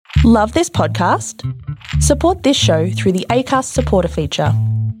Love this podcast? Support this show through the Acast supporter feature.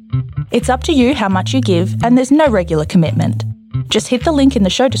 It's up to you how much you give, and there's no regular commitment. Just hit the link in the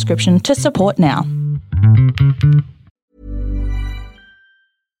show description to support now.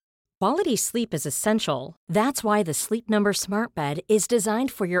 Quality sleep is essential. That's why the Sleep Number Smart Bed is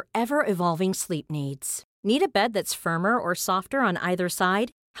designed for your ever-evolving sleep needs. Need a bed that's firmer or softer on either side?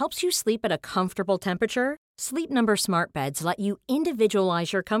 Helps you sleep at a comfortable temperature? Sleep Number Smart Beds let you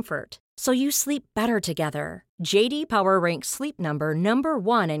individualize your comfort, so you sleep better together. J.D. Power ranks Sleep Number number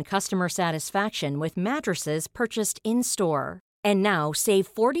 1 in customer satisfaction with mattresses purchased in-store. And now,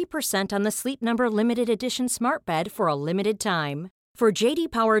 save 40% on the Sleep Number Limited Edition Smart Bed for a limited time. For J.D.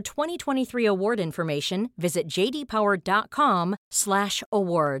 Power 2023 award information, visit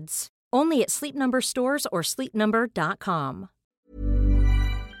jdpower.com/awards. Only at Sleep Number stores or sleepnumber.com.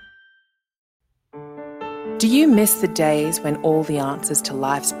 Do you miss the days when all the answers to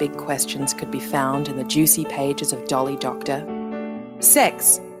life's big questions could be found in the juicy pages of Dolly Doctor?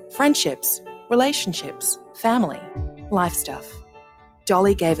 Sex, friendships, relationships, family, life stuff.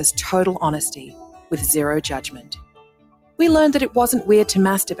 Dolly gave us total honesty with zero judgment. We learned that it wasn't weird to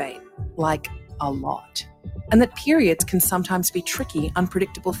masturbate, like a lot, and that periods can sometimes be tricky,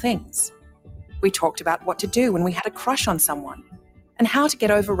 unpredictable things. We talked about what to do when we had a crush on someone and how to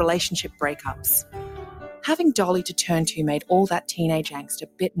get over relationship breakups. Having Dolly to turn to made all that teenage angst a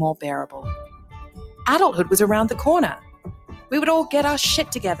bit more bearable. Adulthood was around the corner. We would all get our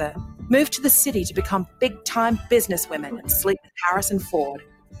shit together, move to the city to become big-time businesswomen and sleep with Harrison Ford,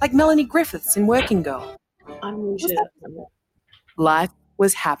 like Melanie Griffiths in Working Girl. Life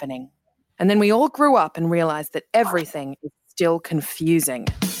was happening. And then we all grew up and realized that everything is still confusing.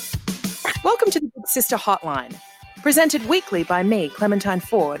 Welcome to the Big Sister Hotline. Presented weekly by me, Clementine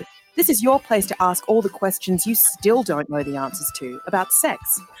Ford. This is your place to ask all the questions you still don't know the answers to about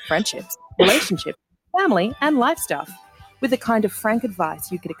sex, friendships, relationships, family, and life stuff, with the kind of frank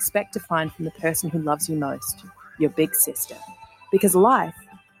advice you could expect to find from the person who loves you most, your big sister. Because life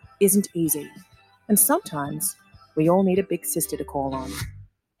isn't easy, and sometimes we all need a big sister to call on.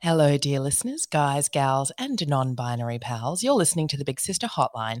 Hello, dear listeners, guys, gals, and non-binary pals. You're listening to the Big Sister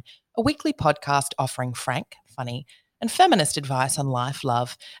Hotline, a weekly podcast offering frank, funny, and feminist advice on life,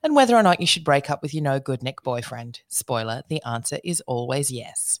 love, and whether or not you should break up with your no-good Nick boyfriend. Spoiler, the answer is always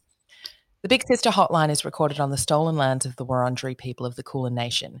yes. The Big Sister Hotline is recorded on the stolen lands of the Wurundjeri people of the Kulin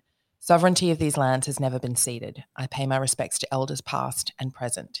Nation. Sovereignty of these lands has never been ceded. I pay my respects to elders past and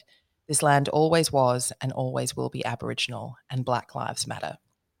present. This land always was and always will be Aboriginal, and Black Lives Matter.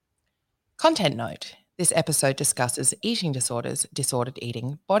 Content note. This episode discusses eating disorders, disordered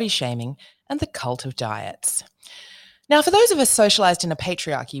eating, body shaming, and the cult of diets. Now, for those of us socialised in a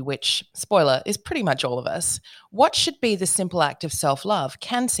patriarchy, which, spoiler, is pretty much all of us, what should be the simple act of self-love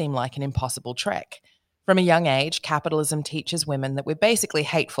can seem like an impossible trek. From a young age, capitalism teaches women that we're basically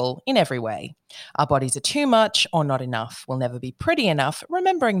hateful in every way. Our bodies are too much or not enough. We'll never be pretty enough,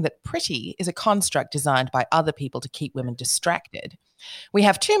 remembering that pretty is a construct designed by other people to keep women distracted. We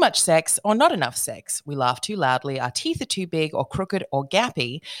have too much sex or not enough sex. We laugh too loudly. Our teeth are too big or crooked or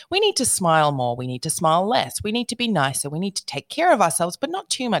gappy. We need to smile more. We need to smile less. We need to be nicer. We need to take care of ourselves, but not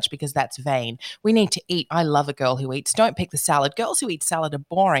too much because that's vain. We need to eat. I love a girl who eats. Don't pick the salad. Girls who eat salad are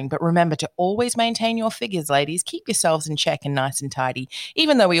boring, but remember to always maintain your figures, ladies. Keep yourselves in check and nice and tidy,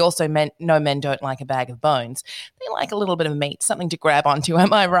 even though we also know men don't like a bag of bones. They like a little bit of meat, something to grab onto.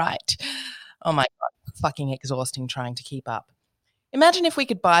 Am I right? Oh my God, fucking exhausting trying to keep up. Imagine if we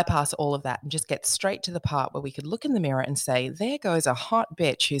could bypass all of that and just get straight to the part where we could look in the mirror and say, there goes a hot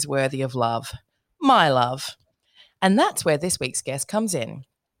bitch who's worthy of love. My love. And that's where this week's guest comes in.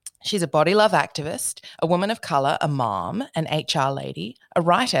 She's a body love activist, a woman of colour, a mom, an HR lady, a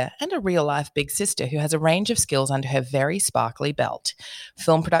writer, and a real-life big sister who has a range of skills under her very sparkly belt.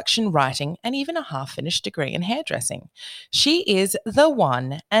 Film production, writing, and even a half-finished degree in hairdressing. She is the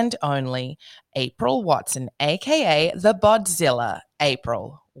one and only April Watson, a.k.a. the Bodzilla.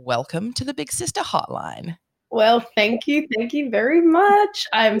 April, welcome to the Big Sister Hotline. Well, thank you. Thank you very much.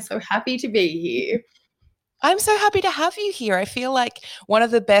 I'm so happy to be here. I'm so happy to have you here. I feel like one of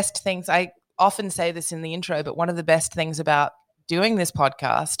the best things, I often say this in the intro, but one of the best things about doing this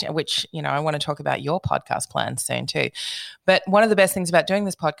podcast, which, you know, I want to talk about your podcast plans soon too. But one of the best things about doing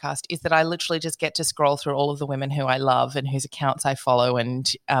this podcast is that I literally just get to scroll through all of the women who I love and whose accounts I follow and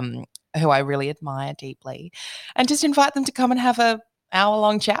who I really admire deeply, and just invite them to come and have a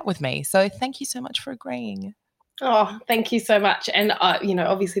hour-long chat with me. So thank you so much for agreeing. Oh, thank you so much. And,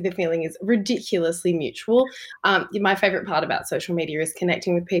 obviously the feeling is ridiculously mutual. My favorite part about social media is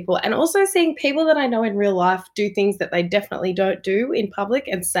connecting with people and also seeing people that I know in real life do things that they definitely don't do in public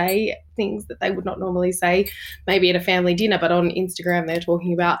and say things that they would not normally say, maybe at a family dinner, but on Instagram they're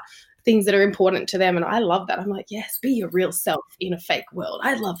talking about things that are important to them. And I love that. I'm like, yes, be your real self in a fake world.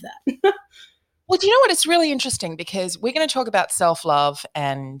 I love that. Well, do you know what? It's really interesting because we're going to talk about self-love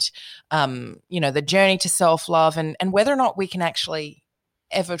and, the journey to self-love and whether or not we can actually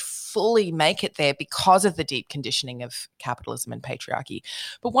ever fully make it there because of the deep conditioning of capitalism and patriarchy.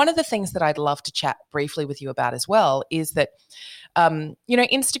 But one of the things that I'd love to chat briefly with you about as well is that,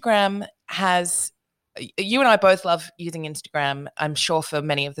 Instagram has – you and I both love using Instagram, I'm sure for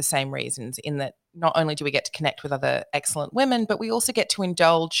many of the same reasons, in that not only do we get to connect with other excellent women, but we also get to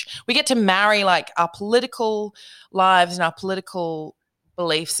indulge, we get to marry like our political lives and our political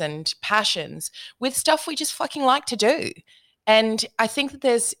beliefs and passions with stuff we just fucking like to do. And I think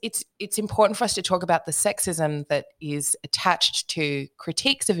that it's important for us to talk about the sexism that is attached to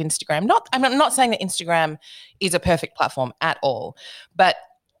critiques of Instagram. I'm not saying that Instagram is a perfect platform at all, but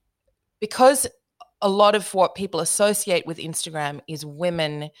because a lot of what people associate with Instagram is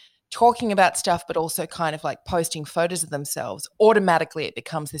women talking about stuff, but also kind of like posting photos of themselves, automatically it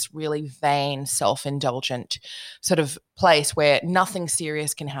becomes this really vain, self-indulgent sort of place where nothing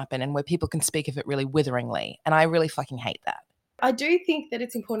serious can happen and where people can speak of it really witheringly. And I really fucking hate that. I do think that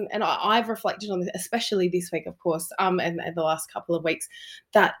it's important, and I've reflected on this, especially this week, of course, and the last couple of weeks,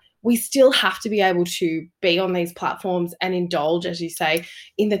 that we still have to be able to be on these platforms and indulge, as you say,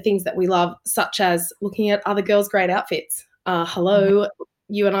 in the things that we love, such as looking at other girls' great outfits. Hello,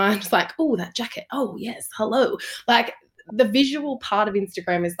 you and I are just like, oh, that jacket. Oh, yes, hello. Like, the visual part of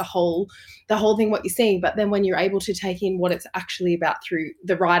Instagram is the whole thing, what you're seeing. But then when you're able to take in what it's actually about through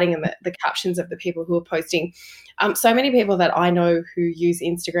the writing and the captions of the people who are posting, so many people that I know who use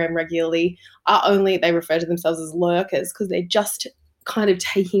Instagram regularly they refer to themselves as lurkers because they're just kind of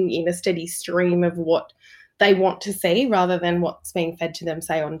taking in a steady stream of what they want to see rather than what's being fed to them,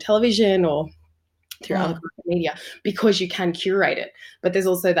 say, on television or through other media, because you can curate it. But there's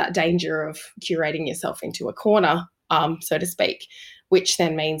also that danger of curating yourself into a corner, so to speak, which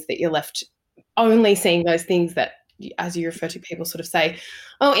then means that you're left only seeing those things that, as you refer to, people sort of say,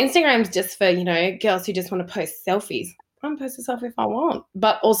 oh, Instagram's just for, girls who just want to post selfies. I can post a selfie if I want.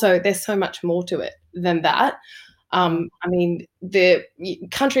 But also there's so much more to it than that. The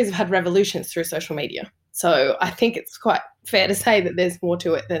countries have had revolutions through social media. So I think it's quite fair to say that there's more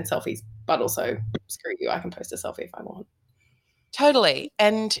to it than selfies, but also, screw you, I can post a selfie if I want. Totally.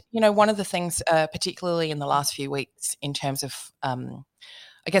 And, one of the things, particularly in the last few weeks in terms of,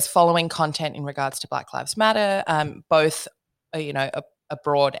 following content in regards to Black Lives Matter, both,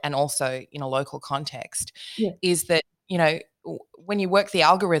 abroad and also in a local context, is that, when you work the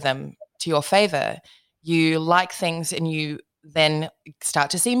algorithm to your favor, you like things and you then start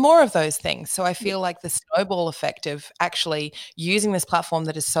to see more of those things. So I feel like the snowball effect of actually using this platform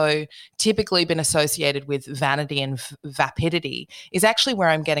that has so typically been associated with vanity and vapidity is actually where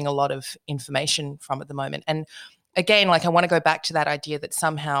I'm getting a lot of information from at the moment. And again, I want to go back to that idea that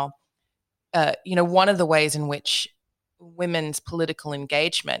somehow, one of the ways in which women's political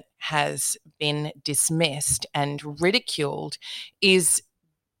engagement has been dismissed and ridiculed is,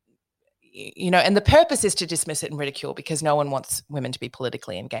 and the purpose is to dismiss it and ridicule because no one wants women to be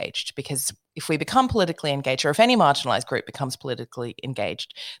politically engaged, because if we become politically engaged, or if any marginalized group becomes politically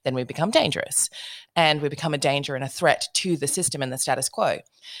engaged, then we become dangerous and we become a danger and a threat to the system and the status quo.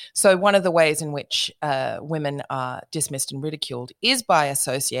 So one of the ways in which women are dismissed and ridiculed is by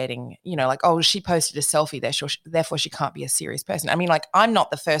associating, oh, she posted a selfie there, therefore she can't be a serious person. I mean, I'm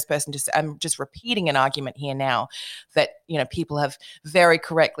not the first person I'm just repeating an argument here now that, people have very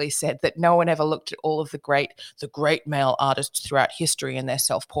correctly said that no one ever looked at all of the great male artists throughout history and their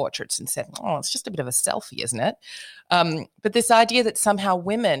self-portraits and said, oh, it's just a bit of a selfie, isn't it? But this idea that somehow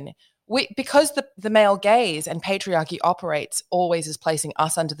women, because the male gaze and patriarchy operates always as placing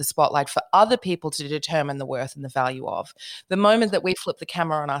us under the spotlight for other people to determine the worth and the value of, the moment that we flip the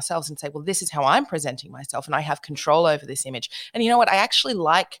camera on ourselves and say, well, this is how I'm presenting myself and I have control over this image. And you know what? I actually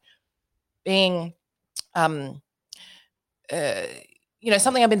like being,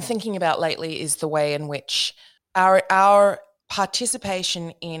 something I've been thinking about lately is the way in which our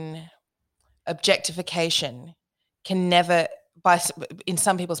participation in objectification can never, in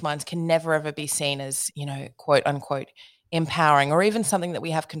some people's minds, can never ever be seen as, quote unquote, empowering, or even something that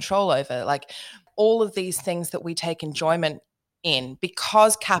we have control over. Like all of these things that we take enjoyment in,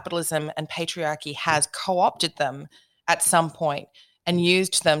 because capitalism and patriarchy has co-opted them at some point and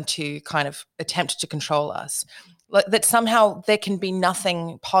used them to kind of attempt to control us. that somehow there can be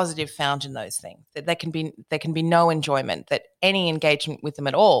nothing positive found in those things, that there can be no enjoyment, that any engagement with them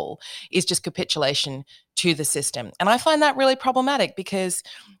at all is just capitulation to the system. And I find that really problematic, because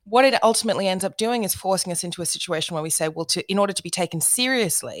what it ultimately ends up doing is forcing us into a situation where we say, well, in order to be taken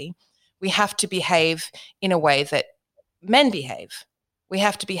seriously, we have to behave in a way that men behave. We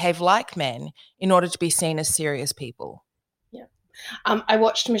have to behave like men in order to be seen as serious people. I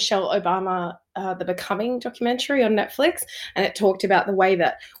watched Michelle Obama, the Becoming documentary on Netflix, and it talked about the way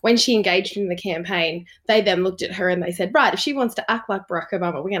that when she engaged in the campaign, they then looked at her and they said, right, if she wants to act like Barack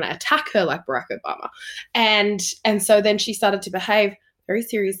Obama, we're going to attack her like Barack Obama. And so then she started to behave very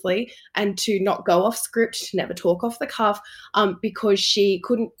seriously and to not go off script, to never talk off the cuff, because she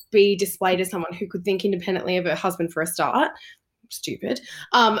couldn't be displayed as someone who could think independently of her husband for a start. Stupid.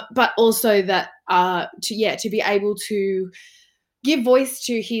 But also that to be able to give voice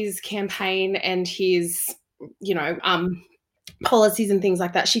to his campaign and his, policies and things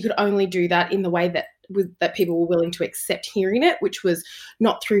like that. She could only do that in the way that people were willing to accept hearing it, which was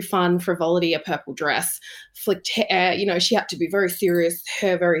not through fun, frivolity, a purple dress, flicked hair. She had to be very serious,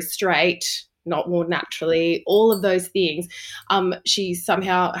 hair very straight, not worn naturally, all of those things. She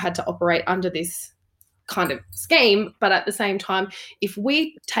somehow had to operate under this kind of scheme, but at the same time, if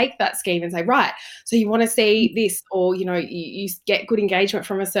we take that scheme and say, right, so you want to see this, or you get good engagement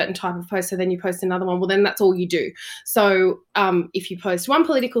from a certain type of post, so then you post another one, well then that's all you do. So if you post one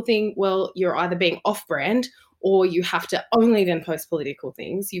political thing, well, you're either being off-brand, or you have to only then post political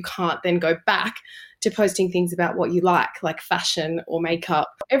things. You can't then go back to posting things about what you like fashion or makeup.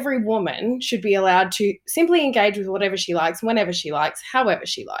 Every woman should be allowed to simply engage with whatever she likes, whenever she likes, however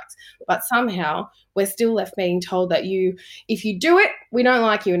she likes. But somehow we're still left being told that if you do it, we don't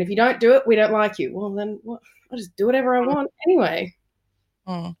like you. And if you don't do it, we don't like you. Well, then what? I'll just do whatever I want anyway.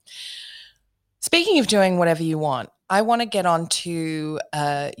 Speaking of doing whatever you want, I want to get on to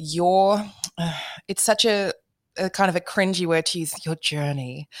it's such a kind of a cringy word to use, your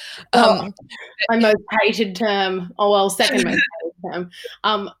journey. My most hated term. Oh, well, second most hated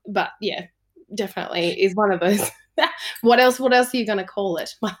term. But yeah, definitely is one of those. What else are you going to call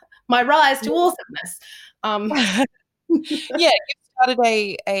it? My rise to awesomeness. Yeah, you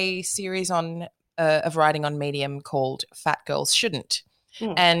started a series of writing on Medium called Fat Girls Shouldn't.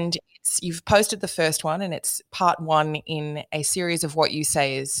 And you've posted the first one, and it's part one in a series of what you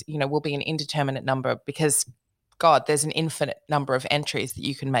say is, will be an indeterminate number, because God, there's an infinite number of entries that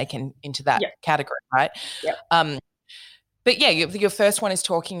you can make into that category, right? Yeah. But yeah, your first one is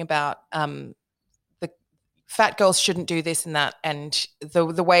talking about the fat girls shouldn't do this and that, and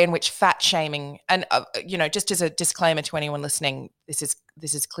the way in which fat shaming, and just as a disclaimer to anyone listening, this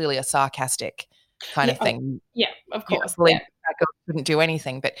is clearly a sarcastic kind of thing. Yeah, of course. Fat girls shouldn't do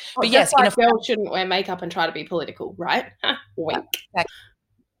anything, but yes, like girls shouldn't wear makeup and try to be political, right? Wink. Exactly.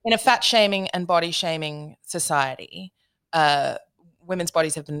 In a fat shaming and body shaming society, women's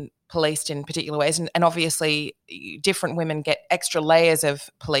bodies have been policed in particular ways, and obviously different women get extra layers of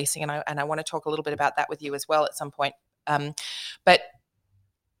policing, and I want to talk a little bit about that with you as well at some point. But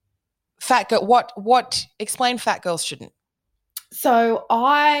fat girl, explain fat girls shouldn't. So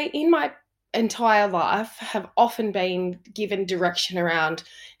I, in my entire life, have often been given direction around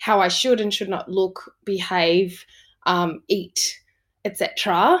how I should and should not look, behave, eat,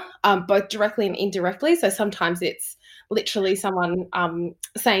 etc., both directly and indirectly. So sometimes it's literally someone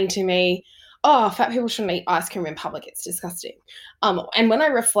saying to me, oh, fat people shouldn't eat ice cream in public, it's disgusting. And when I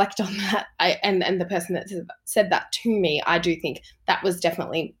reflect on that, and the person that said that to me, I do think that was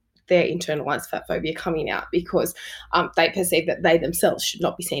definitely their internalized fat phobia coming out, because they perceived that they themselves should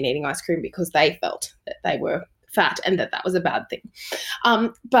not be seen eating ice cream because they felt that they were fat and that was a bad thing.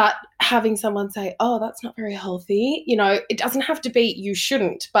 But having someone say, oh, that's not very healthy, it doesn't have to be you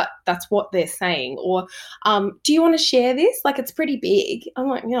shouldn't, but that's what they're saying. Or do you want to share this? Like, it's pretty big. I'm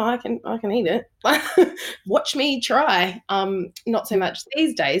like, I can eat it. Watch me try. Not so much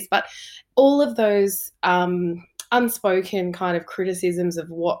these days, but all of those unspoken kind of criticisms of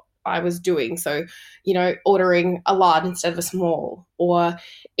what I was doing. So, ordering a large instead of a small, or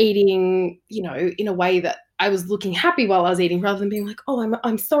eating, in a way that I was looking happy while I was eating, rather than being like, oh,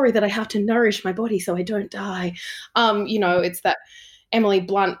 I'm sorry that I have to nourish my body so I don't die. It's that Emily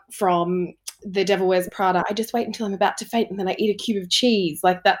Blunt from The Devil Wears Prada. I just wait until I'm about to faint and then I eat a cube of cheese.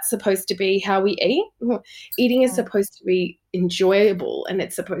 Like, that's supposed to be how we eat. Eating is supposed to be enjoyable, and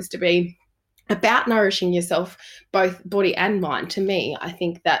it's supposed to be about nourishing yourself, both body and mind. To me, I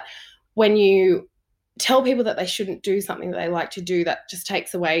think that when you tell people that they shouldn't do something that they like to do, that just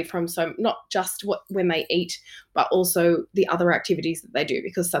takes away from not just when they eat, but also the other activities that they do,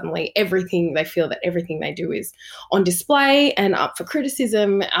 because suddenly they feel that everything they do is on display and up for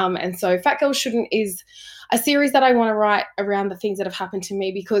criticism. And so Fat Girl Shouldn't is a series that I want to write around the things that have happened to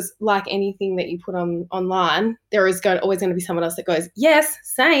me, because like anything that you put online, there is always going to be someone else that goes, yes,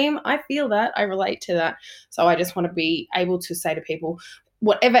 same, I feel that, I relate to that. So I just want to be able to say to people,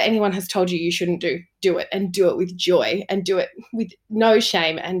 whatever anyone has told you you shouldn't do it, and do it with joy, and do it with no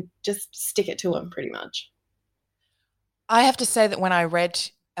shame, and just stick it to them pretty much. I have to say that when I read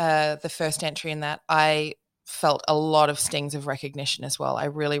the first entry in that, I felt a lot of stings of recognition as well. I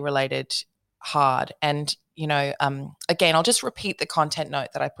really related hard. And, again, I'll just repeat the content note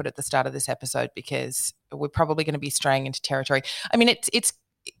that I put at the start of this episode, because we're probably going to be straying into territory. I mean, it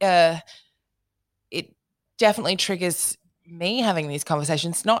definitely triggers me having these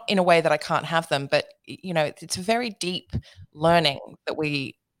conversations, not in a way that I can't have them, but, it's a very deep learning that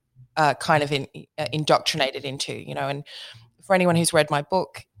we are kind of indoctrinated into, and for anyone who's read my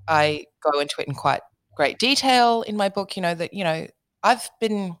book, I go into it in quite great detail in my book, that,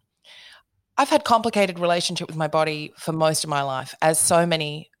 I've had complicated relationship with my body for most of my life, as so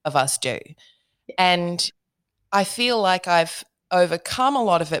many of us do. And I feel like I've overcome a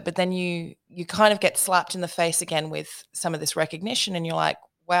lot of it, but then you kind of get slapped in the face again with some of this recognition, and you're like,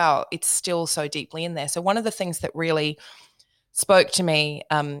 wow, it's still so deeply in there. So one of the things that really spoke to me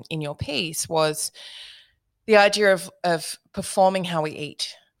in your piece was the idea of performing how we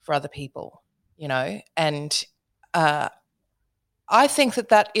eat for other people, and I think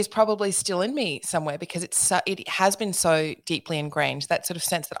that is probably still in me somewhere, because it has been so deeply ingrained, that sort of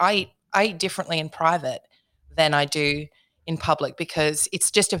sense that I eat differently in private than I do in public, because it's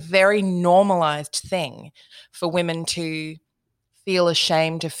just a very normalized thing for women to feel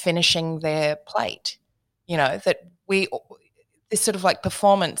ashamed of finishing their plate, that this sort of like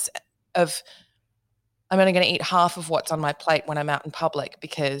performance of, I'm only going to eat half of what's on my plate when I'm out in public,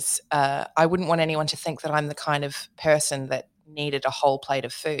 because I wouldn't want anyone to think that I'm the kind of person that needed a whole plate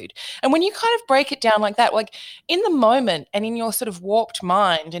of food. And when you kind of break it down like that, like in the moment and in your sort of warped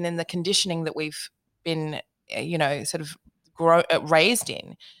mind and in the conditioning that we've been, sort of raised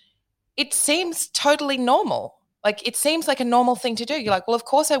in, it seems totally normal. Like it seems like a normal thing to do. You're like, well, of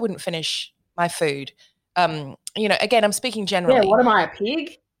course I wouldn't finish my food. Again, I'm speaking generally. Yeah, what am I, a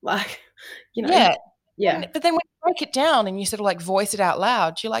pig? Like, Yeah. Yeah. But then when you break it down and you sort of like voice it out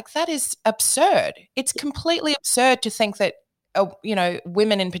loud, you're like, that is absurd. It's completely absurd to think that,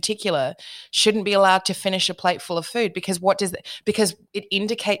 women in particular shouldn't be allowed to finish a plate full of food, because because it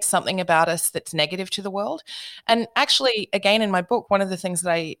indicates something about us that's negative to the world. And actually, again, in my book, one of the things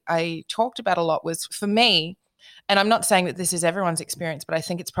that I talked about a lot was, for me, and I'm not saying that this is everyone's experience, but I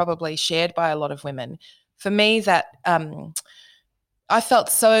think it's probably shared by a lot of women. For me, that I felt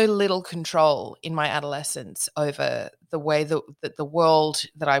so little control in my adolescence over the way that the world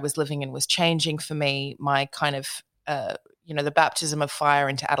that I was living in was changing for me, my kind of, the baptism of fire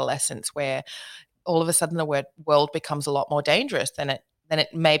into adolescence, where all of a sudden the world becomes a lot more dangerous than it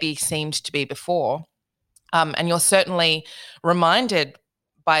maybe seemed to be before. And you're certainly reminded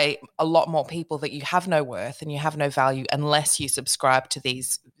by a lot more people that you have no worth and you have no value unless you subscribe to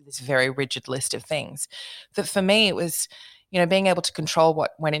this very rigid list of things. That for me, it was, being able to control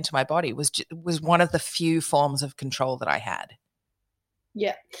what went into my body was one of the few forms of control that I had.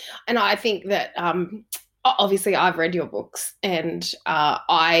 Yeah. And I think that obviously I've read your books, and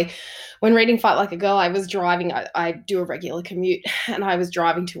when reading Fight Like a Girl, I was driving, I do a regular commute, and I was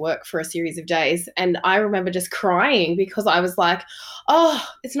driving to work for a series of days, and I remember just crying, because I was like, oh,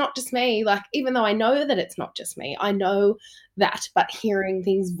 it's not just me. Like, even though I know that it's not just me, I know that, but hearing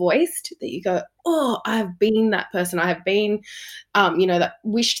things voiced that you go, oh, I have been that person. I have been, that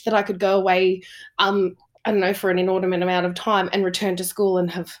wished that I could go away, I don't know, for an inordinate amount of time and return to school and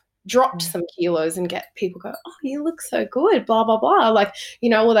have dropped some kilos and get people go, oh, you look so good, blah, blah, blah. Like,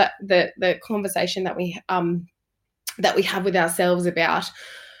 all that, the conversation that we have with ourselves about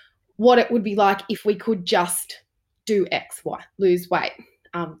what it would be like if we could just do X, Y, lose weight,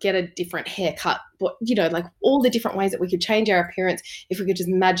 get a different haircut, but, like all the different ways that we could change our appearance if we could just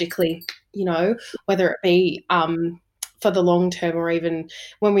magically, whether it be for the long term, or even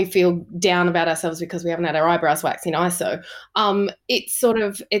when we feel down about ourselves because we haven't had our eyebrows waxed in ISO.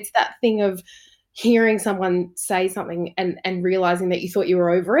 It's that thing of hearing someone say something and realizing that you thought you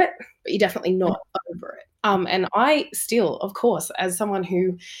were over it, but you're definitely not over it. And I still, of course, as someone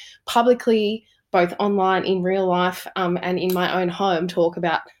who publicly, both online, in real life, and in my own home, talk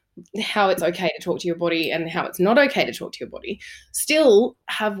about how it's okay to talk to your body and how it's not okay to talk to your body, still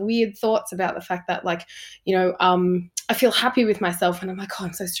have weird thoughts about the fact that, like, I feel happy with myself and I'm like, oh,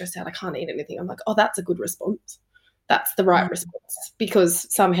 I'm so stressed out, I can't eat anything. I'm like, oh, that's a good response. That's the right response, because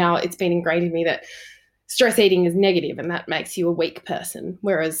somehow it's been ingrained in me that stress eating is negative and that makes you a weak person.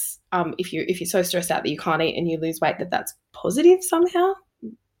 Whereas if you're so stressed out that you can't eat and you lose weight, that's positive somehow,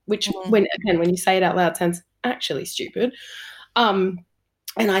 which when you say it out loud sounds actually stupid.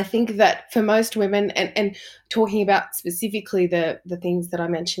 And I think that for most women, and talking about specifically the things that I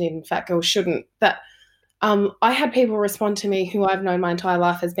mentioned in Fat Girl Shouldn't, that I had people respond to me who I've known my entire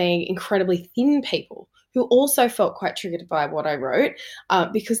life as being incredibly thin people, who also felt quite triggered by what I wrote,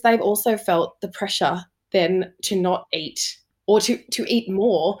 because they've also felt the pressure then to not eat or to eat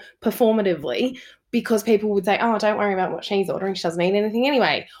more performatively, because people would say, oh, don't worry about what she's ordering, she doesn't eat anything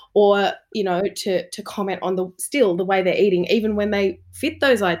anyway. Or, to comment on the way they're eating, even when they fit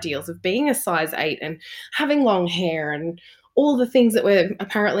those ideals of being a size 8 and having long hair and all the things that we're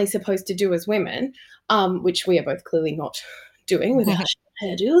apparently supposed to do as women, which we are both clearly not doing with our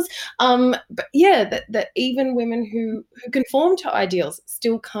hairdos. But yeah, that even women who conform to ideals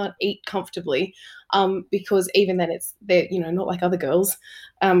still can't eat comfortably, because even then they're not like other girls,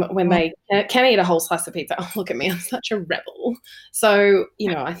 when they can eat a whole slice of pizza. Oh, look at me, I'm such a rebel. So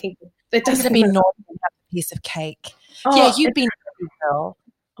I think it doesn't be naughty to have a piece of cake. Oh, yeah, you've been naughty, girl.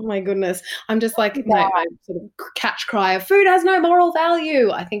 Oh my goodness. I'm just like my sort of catch cry of food has no moral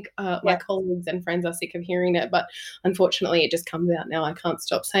value. I think my colleagues and friends are sick of hearing it, but unfortunately it just comes out now. I can't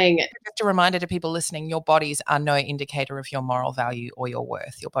stop saying it. Just a reminder to people listening, your bodies are no indicator of your moral value or your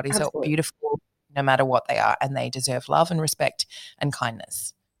worth. Your bodies are beautiful no matter what they are, and they deserve love and respect and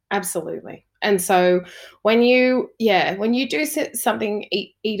kindness. Absolutely. And so when you do something,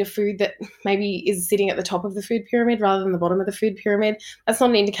 eat a food that maybe is sitting at the top of the food pyramid rather than the bottom of the food pyramid, that's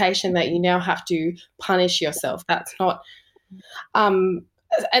not an indication that you now have to punish yourself. That's not an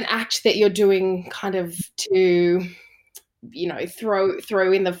act that you're doing kind of to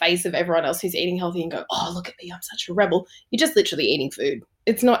throw in the face of everyone else who's eating healthy and go, oh, look at me, I'm such a rebel. You're just literally eating food.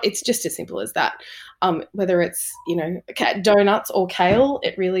 It's just as simple as that. Whether it's, donuts or kale,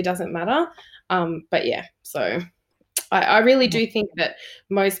 it really doesn't matter. But yeah, so I really do think that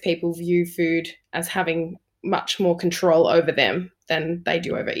most people view food as having much more control over them than they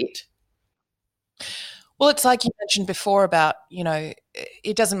do over it. Well, it's like you mentioned before about,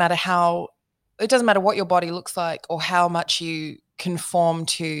 it doesn't matter what your body looks like or how much you conform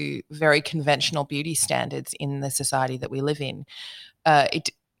to very conventional beauty standards in the society that we live in.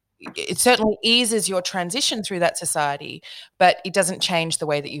 It certainly eases your transition through that society, but it doesn't change the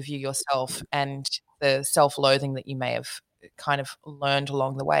way that you view yourself and the self-loathing that you may have kind of learned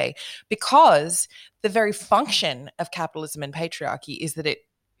along the way, because the very function of capitalism and patriarchy is that it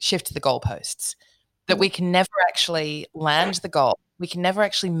shifts the goalposts, that we can never actually land the goal. We can never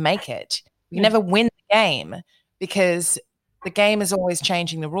actually make it. We can never win the game because the game is always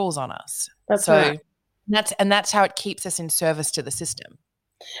changing the rules on us. That's right. That's how it keeps us in service to the system.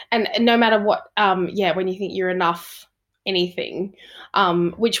 And no matter what, when you think you're enough anything,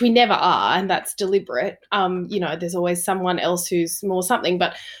 which we never are, and that's deliberate, there's always someone else who's more something.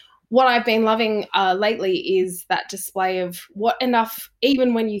 But what I've been loving lately is that display of what enough,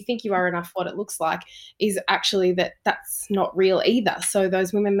 even when you think you are enough, what it looks like is actually that's not real either. So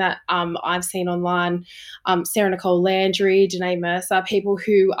those women that I've seen online, Sarah Nicole Landry, Janae Mercer, people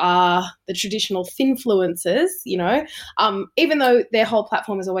who are the traditional thinfluencers, even though their whole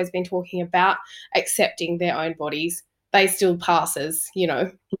platform has always been talking about accepting their own bodies, they still pass as,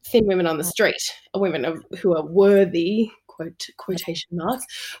 thin women on the street, women who are worthy, quotation marks,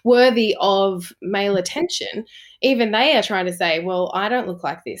 worthy of male attention. Even they are trying to say, well, I don't look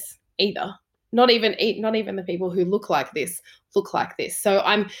like this either. Not even the people who look like this. So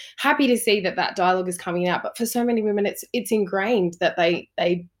I'm happy to see that dialogue is coming out. But for so many women, it's ingrained that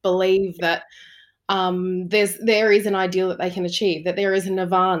they believe that there is an ideal that they can achieve, that there is a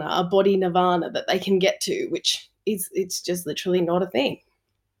nirvana, a body nirvana that they can get to, which it's just literally not a thing.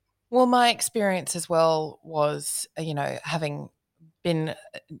 Well, my experience as well was, having been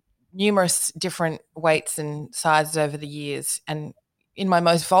numerous different weights and sizes over the years, and in my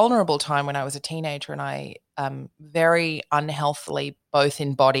most vulnerable time when I was a teenager and I very unhealthily, both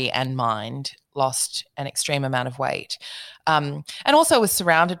in body and mind, lost an extreme amount of weight, and also was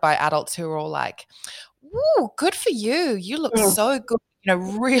surrounded by adults who were all like, "Woo, good for you. You look so good,"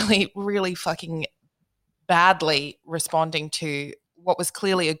 really, really fucking badly responding to what was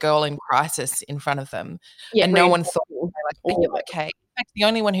clearly a girl in crisis in front of them. Yeah, and no one thought, like, are you okay? fact, the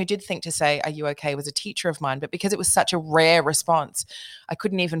only one who did think to say, "Are you okay?" was a teacher of mine. But because it was such a rare response, I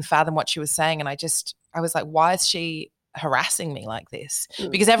couldn't even fathom what she was saying. And I was like, why is she harassing me like this?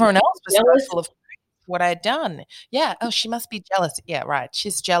 Because everyone else was so full of what I had done. Yeah. Oh, she must be jealous. Yeah, right.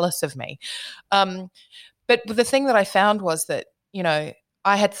 She's jealous of me. But the thing that I found was that,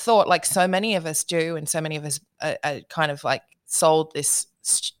 I had thought, like so many of us do, and so many of us are kind of like sold this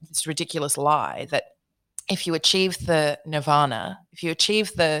ridiculous lie that if you achieve the nirvana, if you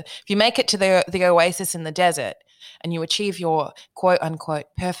make it to the oasis in the desert and you achieve your quote unquote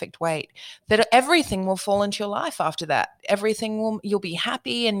perfect weight, that everything will fall into your life after that. You'll be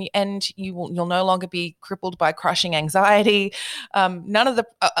happy, and you'll no longer be crippled by crushing anxiety.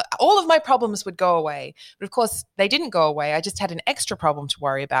 All of my problems would go away. But of course they didn't go away. I just had an extra problem to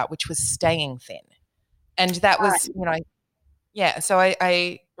worry about, which was staying thin. And that was, yeah. So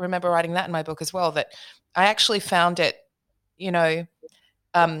I remember writing that in my book as well, that I actually found it,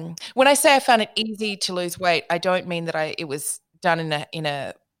 when I say I found it easy to lose weight, I don't mean that it was done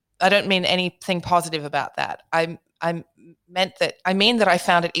I don't mean anything positive about that. I mean that I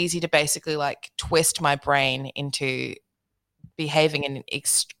found it easy to basically like twist my brain into behaving in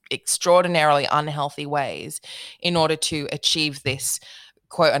extraordinarily unhealthy ways in order to achieve this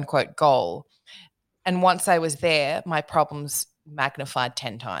quote unquote goal. And once I was there, my problems magnified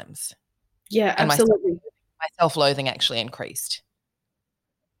 10 times. Yeah, absolutely. My self-loathing actually increased.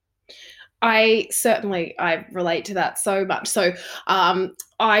 I relate to that so much. So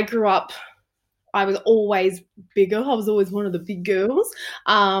I grew up, I was always bigger. I was always one of the big girls,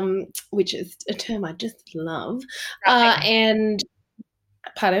 which is a term I just love. And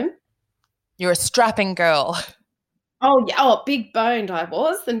pardon? You're a strapping girl. Oh, yeah. Oh, big boned I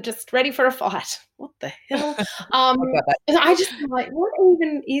was, and just ready for a fight. What the hell? And I just like, what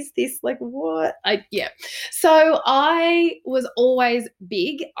even is this? Like, what? So I was always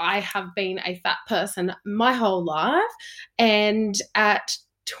big. I have been a fat person my whole life. And at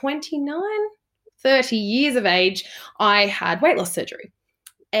 29, 30 years of age, I had weight loss surgery.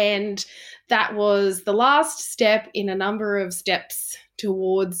 And that was the last step in a number of steps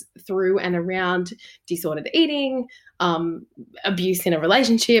towards, through, and around disordered eating, abuse in a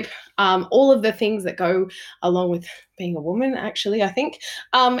relationship, all of the things that go along with being a woman, actually, I think.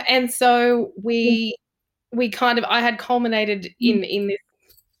 And so I had culminated in this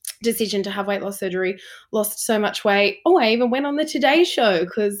decision to have weight loss surgery, lost so much weight. Oh, I even went on the Today Show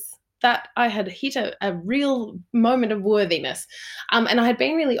because that I had hit a real moment of worthiness. And I had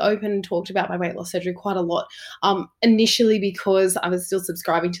been really open and talked about my weight loss surgery quite a lot, initially because I was still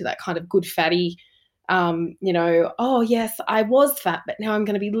subscribing to that kind of good fatty, oh, yes, I was fat, but now I'm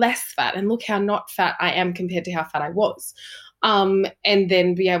going to be less fat. And look how not fat I am compared to how fat I was. And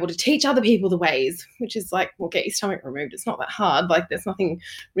then be able to teach other people the ways, which is like, well, get your stomach removed. It's not that hard. Like, there's nothing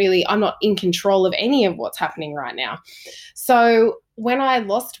really, I'm not in control of any of what's happening right now. So when I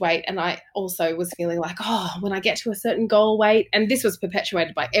lost weight, and I also was feeling like, oh, when I get to a certain goal weight, and this was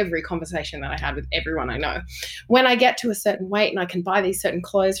perpetuated by every conversation that I had with everyone I know, when I get to a certain weight and I can buy these certain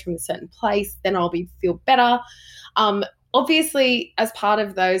clothes from a certain place, then I'll feel better. Obviously, as part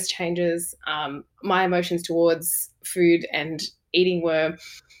of those changes, my emotions towards food and eating were,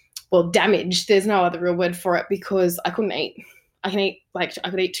 damaged. There's no other real word for it, because I couldn't eat. I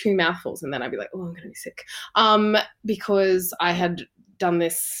could eat 2 mouthfuls and then I'd be like, oh, I'm going to be sick. Because I had done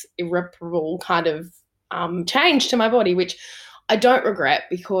this irreparable kind of change to my body, which I don't regret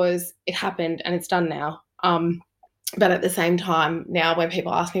because it happened and it's done now. But at the same time, now when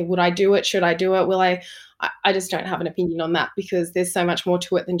people ask me, would I do it? Should I do it? Will I just don't have an opinion on that, because there's so much more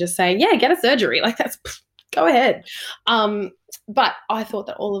to it than just saying, yeah, get a surgery. Like, that's, go ahead. But I thought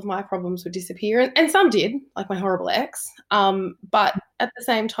that all of my problems would disappear, and some did, like my horrible ex. But at the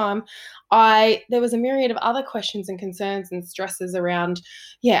same time, there was a myriad of other questions and concerns and stresses around,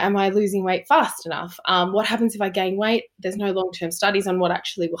 am I losing weight fast enough? What happens if I gain weight? There's no long-term studies on what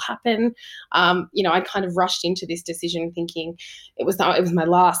actually will happen. I kind of rushed into this decision thinking it was my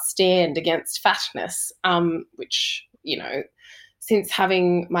last stand against fatness, which, since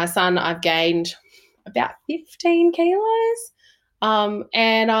having my son, I've gained about 15 kilos.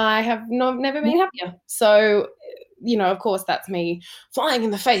 And I have never been happier. So, of course, that's me flying in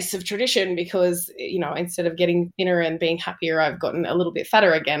the face of tradition, because, instead of getting thinner and being happier, I've gotten a little bit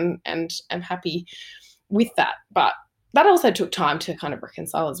fatter again, and I'm happy with that. But that also took time to kind of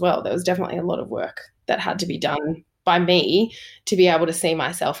reconcile as well. There was definitely a lot of work that had to be done by me to be able to see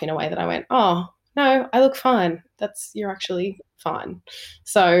myself in a way that I went, oh, no, I look fine. You're actually fine.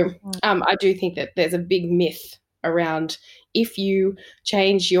 So I do think that there's a big myth around, if you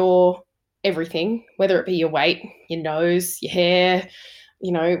change your everything, whether it be your weight, your nose, your hair,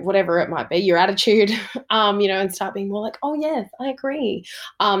 whatever it might be, your attitude, and start being more like, oh, yes, I agree,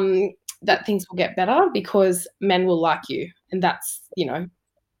 that things will get better because men will like you. And that's,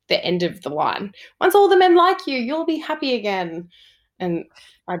 the end of the line. Once all the men like you, you'll be happy again. And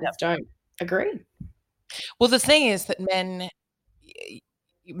I just don't agree. Well, the thing is that men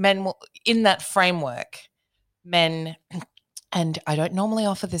will, in that framework, men, and I don't normally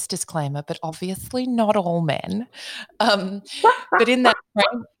offer this disclaimer, but obviously not all men, but in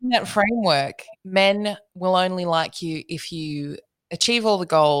that framework, men will only like you if you achieve all the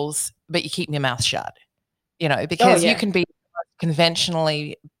goals, but you keep your mouth shut, because you can be a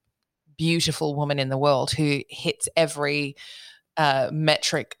conventionally beautiful woman in the world who hits every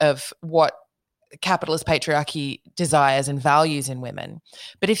metric of what capitalist patriarchy desires and values in women.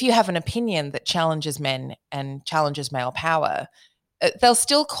 But if you have an opinion that challenges men and challenges male power, they'll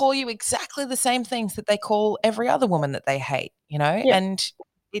still call you exactly the same things that they call every other woman that they hate, and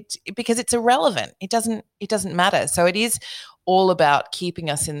because it's irrelevant. It doesn't matter. So it is all about keeping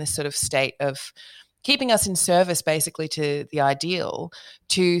us in this sort of state of keeping us in service basically to the ideal,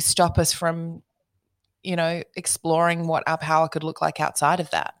 to stop us from, exploring what our power could look like outside of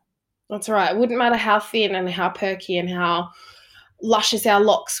that. That's right. It wouldn't matter how thin and how perky and how luscious our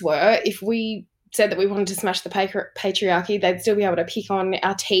locks were. If we said that we wanted to smash the patriarchy, they'd still be able to pick on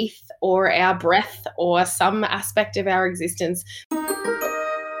our teeth or our breath or some aspect of our existence.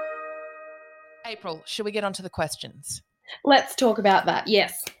 April, should we get on to the questions? Let's talk about that.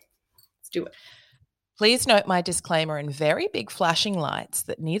 Yes, let's do it. Please note my disclaimer in very big flashing lights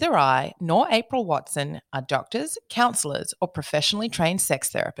that neither I nor April Watson are doctors, counsellors, or professionally trained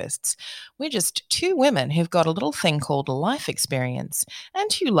sex therapists. We're just two women who've got a little thing called life experience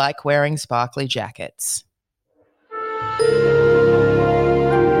and who like wearing sparkly jackets.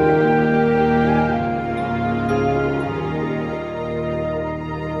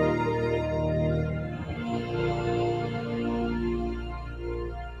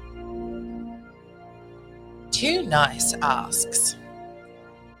 Too Nice asks,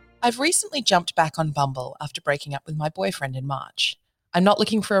 I've recently jumped back on Bumble after breaking up with my boyfriend in March. I'm not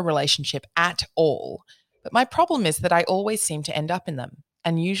looking for a relationship at all, but my problem is that I always seem to end up in them,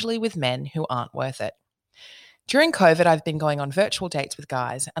 and usually with men who aren't worth it. During COVID, I've been going on virtual dates with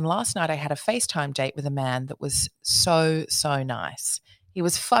guys, and last night I had a FaceTime date with a man that was so nice. He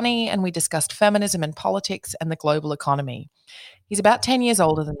was funny, and we discussed feminism and politics and the global economy. He's about 10 years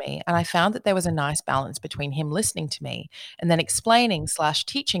older than me, and I found that there was a nice balance between him listening to me and then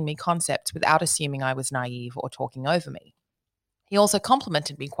explaining/teaching me concepts without assuming I was naive or talking over me. He also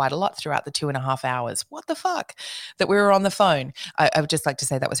complimented me quite a lot throughout the 2.5 hours, what the fuck, that we were on the phone. I would just like to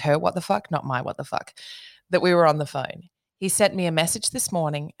say that was her what the fuck, not my what the fuck, that we were on the phone. He sent me a message this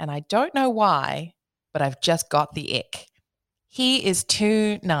morning, and I don't know why, but I've just got the ick. He is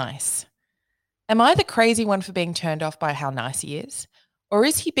too nice. Am I the crazy one for being turned off by how nice he is? Or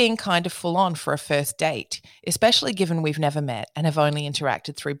is he being kind of full on for a first date, especially given we've never met and have only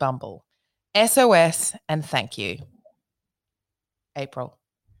interacted through Bumble? SOS and thank you. April.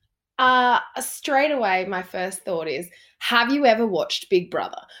 Straight away, my first thought is, have you ever watched Big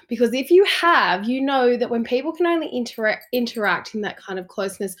Brother? Because if you have, you know that when people can only interact in that kind of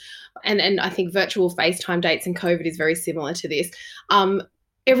closeness, and I think virtual FaceTime dates and COVID is very similar to this,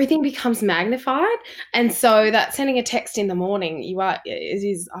 everything becomes magnified. And so that sending a text in the morning,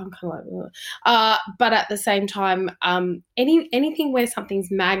 I'm kind of like, but at the same time, anything where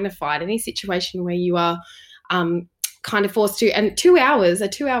something's magnified, any situation where you are kind of forced to, and 2 hours, a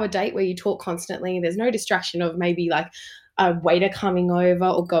 2-hour date where you talk constantly, there's no distraction of maybe like a waiter coming over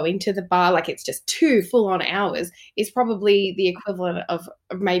or going to the bar, like it's just 2 full-on hours, is probably the equivalent of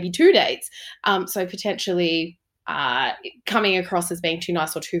maybe 2 dates. So potentially coming across as being too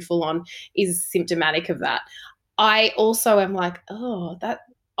nice or too full on is symptomatic of that. I also am like,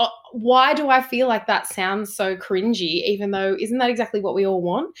 why do I feel like that sounds so cringy, even though isn't that exactly what we all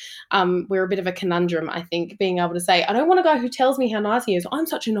want? We're a bit of a conundrum, I think, being able to say, I don't want a guy who tells me how nice he is. I'm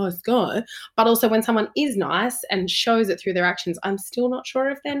such a nice guy. But also when someone is nice and shows it through their actions, I'm still not sure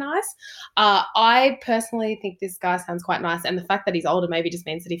if they're nice. I personally think this guy sounds quite nice. And the fact that he's older maybe just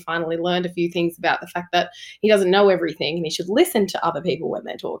means that he finally learned a few things about the fact that he doesn't know everything and he should listen to other people when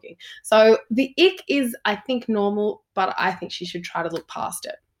they're talking. So the ick is, I think, normal, but I think she should try to look past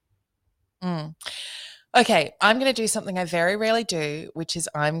it. Okay, I'm going to do something I very rarely do, which is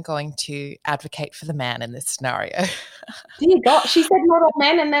I'm going to advocate for the man in this scenario. Dear God, she said not all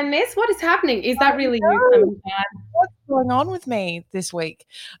men and then this? What is happening? Is that really you? What's going on with me this week?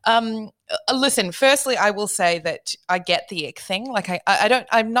 Listen, firstly, I will say that I get the ick thing. Like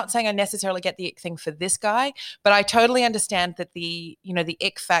I'm not saying I necessarily get the ick thing for this guy, but I totally understand that the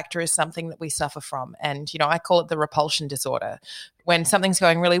ick factor is something that we suffer from. And, I call it the repulsion disorder. When something's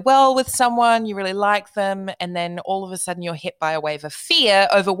going really well with someone, you really like them, and then all of a sudden you're hit by a wave of fear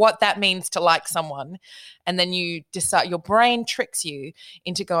over what that means to like someone. And then you decide, your brain tricks you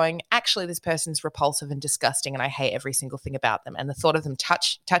into going, actually, this person's repulsive and disgusting, and I hate every single thing about them. And the thought of them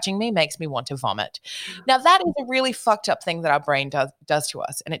touching me makes me want to vomit. Now, that is a really fucked up thing that our brain does to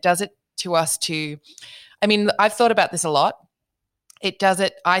us. And it does it to us I've thought about this a lot. It does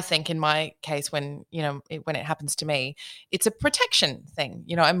it, I think, in my case, when it happens to me, it's a protection thing.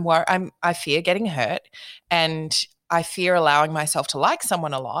 I fear getting hurt, and I fear allowing myself to like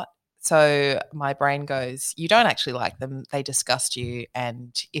someone a lot. So my brain goes, you don't actually like them. They disgust you.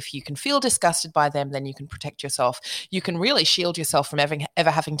 And if you can feel disgusted by them, then you can protect yourself. You can really shield yourself from ever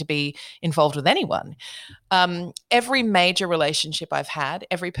having to be involved with anyone. Every major relationship I've had,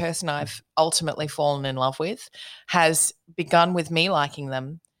 every person I've ultimately fallen in love with has begun with me liking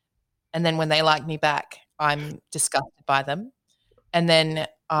them. And then when they like me back, I'm disgusted by them. And then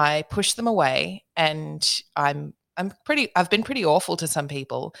I push them away, and I've been pretty awful to some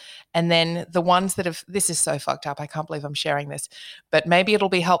people. And then the ones that this is so fucked up. I can't believe I'm sharing this, but maybe it'll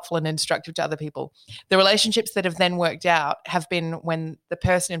be helpful and instructive to other people. The relationships that have then worked out have been when the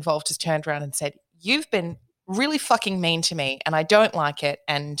person involved has turned around and said, you've been really fucking mean to me and I don't like it.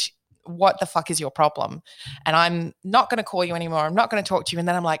 And what the fuck is your problem? And I'm not going to call you anymore. I'm not going to talk to you. And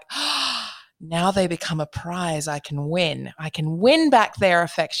then I'm like, now they become a prize. I can win. I can win back their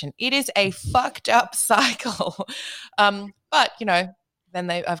affection. It is a fucked up cycle. But, then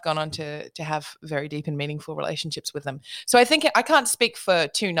I've gone on to have very deep and meaningful relationships with them. So I think I can't speak for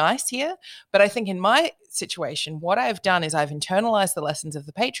too nice here, but I think in my situation, what I've done is I've internalized the lessons of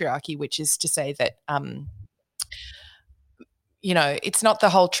the patriarchy, which is to say that, it's not the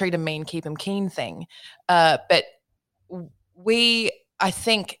whole treat 'em mean, keep 'em keen thing. But we, I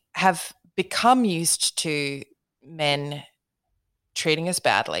think, have become used to men treating us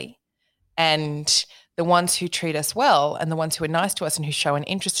badly, and the ones who treat us well and the ones who are nice to us and who show an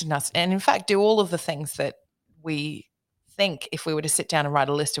interest in us and in fact do all of the things that we think if we were to sit down and write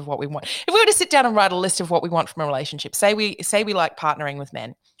a list of what we want. If we were to sit down and write a list of what we want from a relationship, say we like partnering with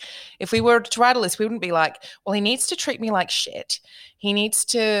men. If we were to write a list, we wouldn't be like, well, he needs to treat me like shit. He needs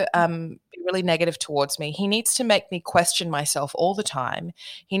to be really negative towards me. He needs to make me question myself all the time.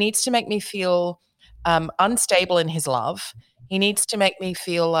 He needs to make me feel unstable in his love. He needs to make me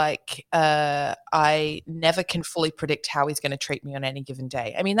feel like I never can fully predict how he's going to treat me on any given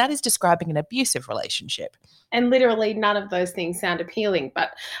day. I mean, that is describing an abusive relationship. And literally none of those things sound appealing.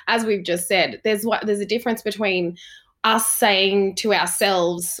 But as we've just said, there's a difference between us saying to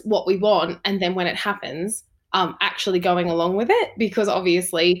ourselves what we want and then when it happens, actually going along with it. Because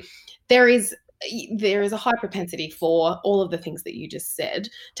obviously there is a high propensity for all of the things that you just said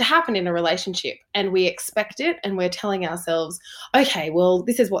to happen in a relationship, and we expect it, and we're telling ourselves, okay, well,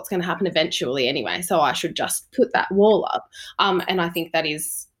 this is what's going to happen eventually anyway, so I should just put that wall up. And I think that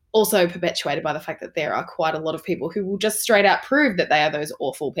is also perpetuated by the fact that there are quite a lot of people who will just straight out prove that they are those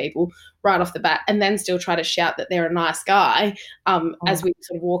awful people right off the bat, and then still try to shout that they're a nice guy as we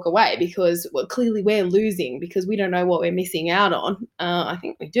sort of walk away, because clearly we're losing because we don't know what we're missing out on. I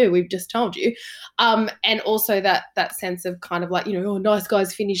think we do. We've just told you. And also that sense of kind of like, nice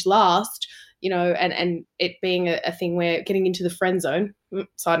guys finish last, and it being a thing where getting into the friend zone.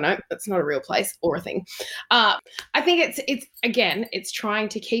 Side note, that's not a real place or a thing. I think it's trying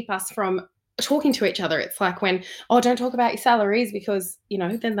to keep us from talking to each other. It's like when, don't talk about your salaries because,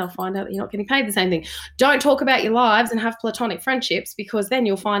 then they'll find out that you're not getting paid the same thing. Don't talk about your lives and have platonic friendships because then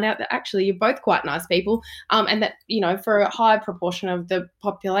you'll find out that actually you're both quite nice people, and that, for a high proportion of the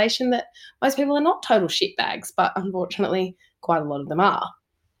population, that most people are not total shitbags, but unfortunately quite a lot of them are.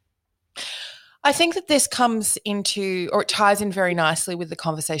 I think that this comes into, or it ties in very nicely with the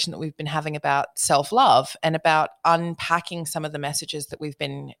conversation that we've been having about self-love and about unpacking some of the messages that we've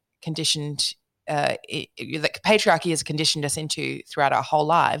been conditioned, that patriarchy has conditioned us into throughout our whole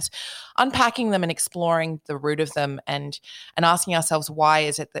lives, unpacking them and exploring the root of them, and asking ourselves, why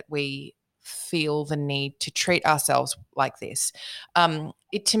is it that we feel the need to treat ourselves like this?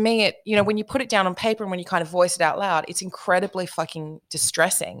 To me, when you put it down on paper and when you kind of voice it out loud, it's incredibly fucking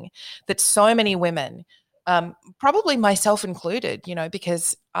distressing that so many women, probably myself included,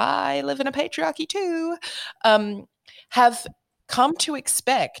 because I live in a patriarchy too, have come to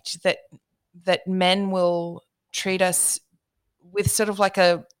expect that men will treat us with sort of like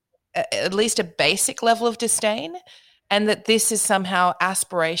at least a basic level of disdain. and that this is somehow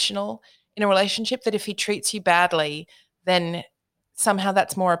aspirational in a relationship, that if he treats you badly, then somehow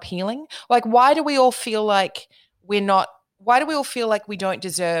that's more appealing. Like, why do we all feel like we don't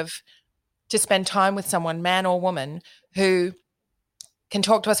deserve to spend time with someone, man or woman, who can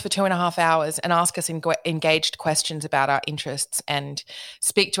talk to us for 2.5 hours and ask us engaged questions about our interests and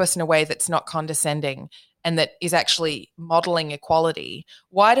speak to us in a way that's not condescending and that is actually modeling equality?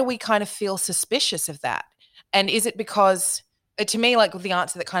 Why do we kind of feel suspicious of that? And is it because, to me, like the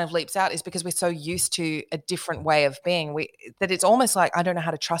answer that kind of leaps out is because we're so used to a different way of being, that it's almost like, I don't know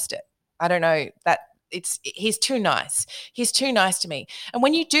how to trust it. I don't know that he's too nice. He's too nice to me. And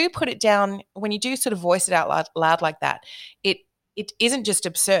when you do put it down, when you do sort of voice it out loud like that, it isn't just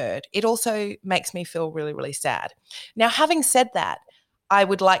absurd. It also makes me feel really, really sad. Now, having said that, I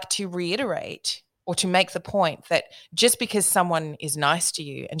would like to reiterate or to make the point that just because someone is nice to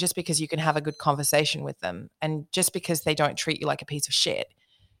you and just because you can have a good conversation with them and just because they don't treat you like a piece of shit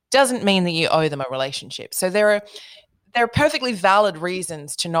doesn't mean that you owe them a relationship. So there are perfectly valid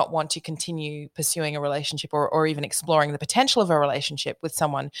reasons to not want to continue pursuing a relationship or even exploring the potential of a relationship with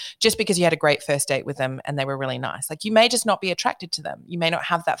someone just because you had a great first date with them and they were really nice. Like, you may just not be attracted to them. You may not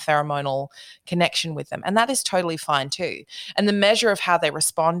have that pheromonal connection with them. And that is totally fine too. And the measure of how they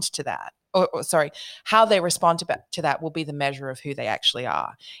respond to that, how they respond to that will be the measure of who they actually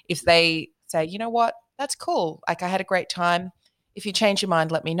are. If they say, you know what, that's cool. Like, I had a great time. If you change your mind,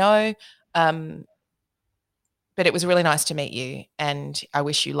 let me know. But it was really nice to meet you and I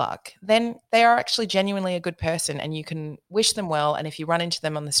wish you luck, then they are actually genuinely a good person and you can wish them well. And if you run into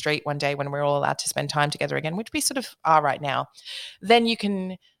them on the street one day when we're all allowed to spend time together again, which we sort of are right now, then you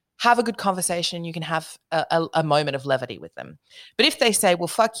can have a good conversation. You can have a moment of levity with them. But if they say, well,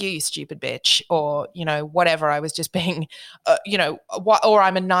 fuck you, you stupid bitch, or, whatever, I was just being, or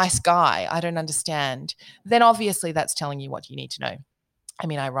I'm a nice guy, I don't understand, then obviously that's telling you what you need to know. I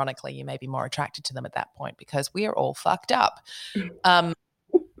mean, ironically, you may be more attracted to them at that point because we are all fucked up.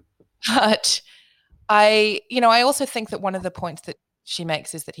 But I also think that one of the points that she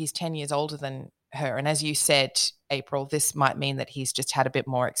makes is that he's 10 years older than her. And as you said, April, this might mean that he's just had a bit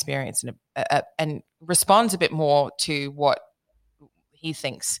more experience and responds a bit more to what he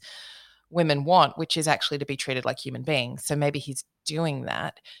thinks women want, which is actually to be treated like human beings. So maybe he's doing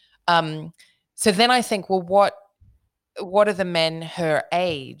that. So then I think, well, what are the men her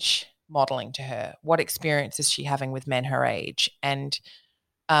age modeling to her? What experience is she having with men her age? And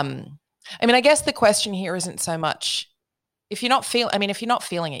I guess the question here isn't so much if you're not feeling it,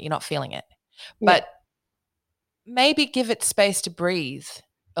 you're not feeling it. But maybe give it space to breathe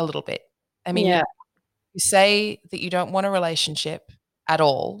a little bit. I mean, you say that you don't want a relationship at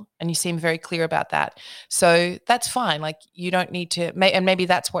all, and you seem very clear about that. So that's fine. Like, you don't need to, and maybe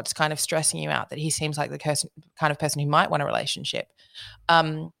that's what's kind of stressing you out, that he seems like the kind of person who might want a relationship.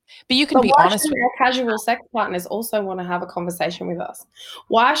 But you can be honest with our casual sex partners also want to have a conversation with us.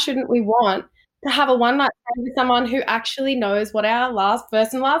 Why shouldn't we want to have a one-night stand with someone who actually knows what our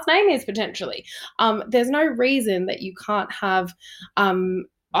first and last name is potentially? There's no reason that you can't have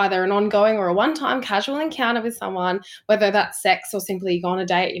either an ongoing or a one-time casual encounter with someone, whether that's sex or simply you go on a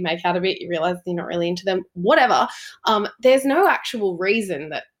date, you make out of it, you realize you're not really into them, whatever. There's no actual reason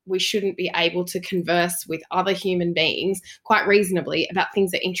that we shouldn't be able to converse with other human beings quite reasonably about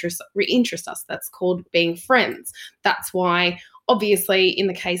things that interest us. That's called being friends. That's why, obviously, in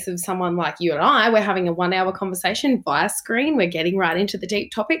the case of someone like you and I, we're having a 1-hour conversation via screen. We're getting right into the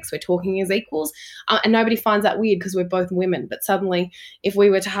deep topics. We're talking as equals, and nobody finds that weird because we're both women. But suddenly, if we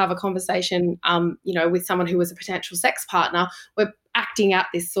were to have a conversation, with someone who was a potential sex partner, we're acting out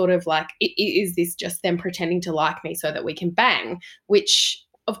this sort of like, is this just them pretending to like me so that we can bang? Which,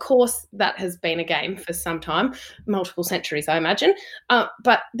 of course, that has been a game for some time, multiple centuries, I imagine.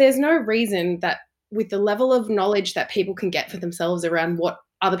 But there's no reason that, with the level of knowledge that people can get for themselves around what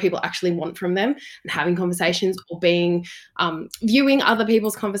other people actually want from them and having conversations or viewing other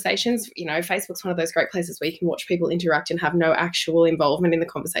people's conversations, Facebook's one of those great places where you can watch people interact and have no actual involvement in the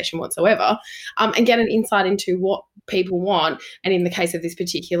conversation whatsoever, and get an insight into what people want. And in the case of this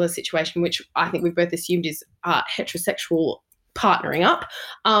particular situation, which I think we've both assumed is heterosexual partnering up,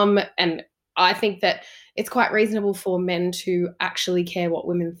 and I think that it's quite reasonable for men to actually care what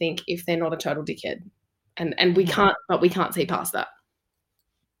women think if they're not a total dickhead. And we can't see past that.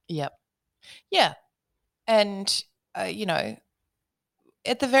 Yep. Yeah. And,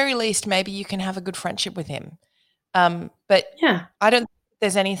 at the very least, maybe you can have a good friendship with him. But yeah, I don't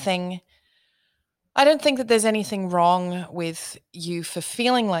think that there's anything wrong with you for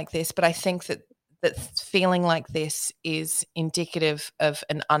feeling like this, but I think that feeling like this is indicative of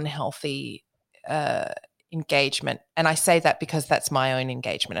an unhealthy engagement. And I say that because that's my own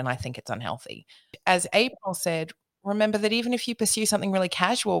engagement and I think it's unhealthy. As April said, remember that even if you pursue something really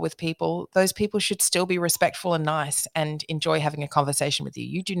casual with people, those people should still be respectful and nice and enjoy having a conversation with you.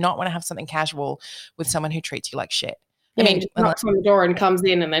 You do not want to have something casual with someone who treats you like shit. Yeah, I mean, just knocks on the door and comes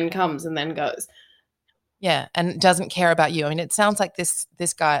in and then comes and then goes. Yeah, and doesn't care about you. I mean, it sounds like this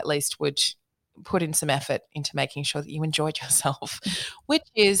guy at least would put in some effort into making sure that you enjoyed yourself, which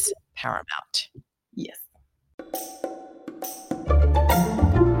is paramount. Yes.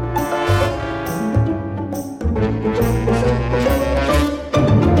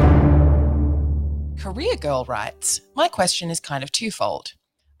 Career Girl writes, my question is kind of twofold.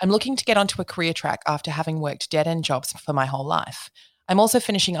 I'm looking to get onto a career track after having worked dead-end jobs for my whole life. I'm also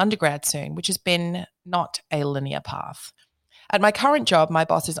finishing undergrad soon, which has been not a linear path. At my current job, my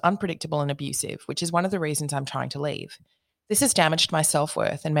boss is unpredictable and abusive, which is one of the reasons I'm trying to leave. This has damaged my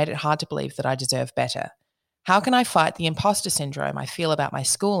self-worth and made it hard to believe that I deserve better. How can I fight the imposter syndrome I feel about my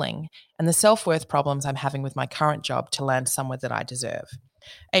schooling and the self-worth problems I'm having with my current job to land somewhere that I deserve?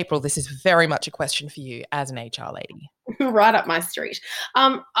 April, this is very much a question for you as an HR lady. Right up my street.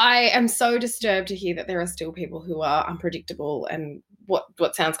 I am so disturbed to hear that there are still people who are unpredictable and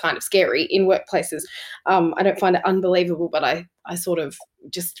what sounds kind of scary in workplaces. I don't find it unbelievable, but I sort of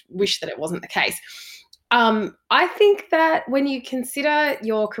just wish that it wasn't the case. I think that when you consider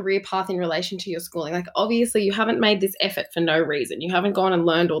your career path in relation to your schooling, like obviously you haven't made this effort for no reason. You haven't gone and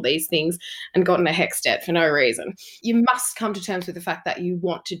learned all these things and gotten a HECS for no reason. You must come to terms with the fact that you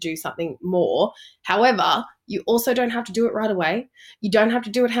want to do something more. However, you also don't have to do it right away. You don't have to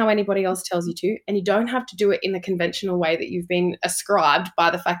do it how anybody else tells you to, and you don't have to do it in the conventional way that you've been ascribed by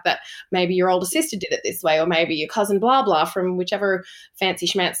the fact that maybe your older sister did it this way, or maybe your cousin blah blah from whichever fancy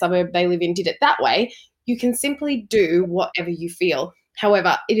schmancy suburb they live in did it that way. You can simply do whatever you feel.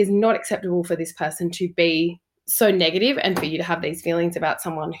 However, it is not acceptable for this person to be so negative and for you to have these feelings about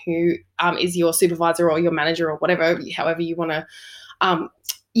someone who is your supervisor or your manager or whatever, however you want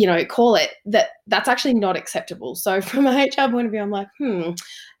to, call it, that's actually not acceptable. So from a HR point of view, I'm like,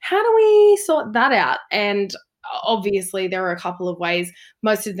 how do we sort that out? And obviously there are a couple of ways.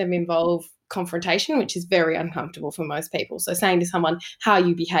 Most of them involve confrontation, which is very uncomfortable for most people. So saying to someone, how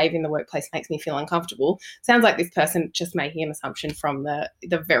you behave in the workplace makes me feel uncomfortable, sounds like this person just making an assumption from the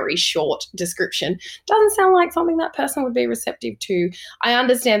very short description. Doesn't sound like something that person would be receptive to. I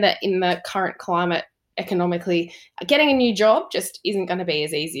understand that in the current climate, economically, getting a new job just isn't going to be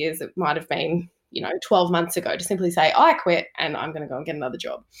as easy as it might have been 12 months ago to simply say, I quit and I'm going to go and get another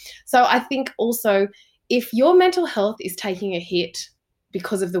job. So I think also if your mental health is taking a hit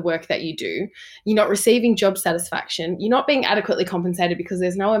because of the work that you do, you're not receiving job satisfaction, you're not being adequately compensated because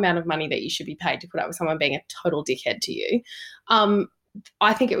there's no amount of money that you should be paid to put up with someone being a total dickhead to you,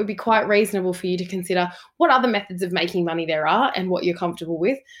 I think it would be quite reasonable for you to consider what other methods of making money there are and what you're comfortable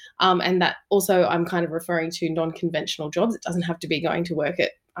with. And that also I'm kind of referring to non-conventional jobs. It doesn't have to be going to work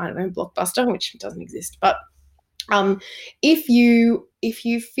at, Blockbuster, which doesn't exist. But if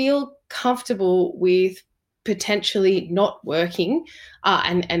you feel comfortable with potentially not working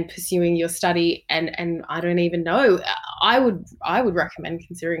and pursuing your study and I don't even know, I would recommend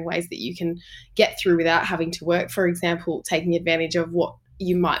considering ways that you can get through without having to work. For example, taking advantage of what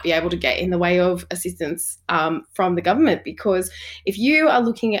you might be able to get in the way of assistance from the government, because if you are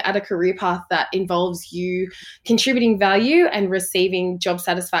looking at a career path that involves you contributing value and receiving job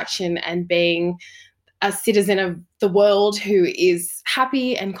satisfaction and being a citizen of the world who is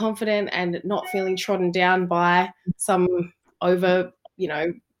happy and confident and not feeling trodden down by some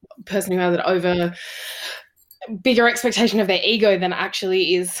person who has an over bigger expectation of their ego than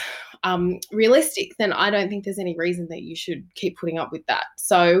actually is realistic, then I don't think there's any reason that you should keep putting up with that.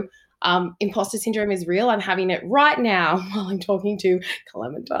 So imposter syndrome is real. I'm having it right now while I'm talking to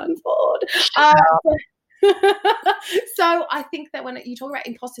Clementine Ford. So I think that when you talk about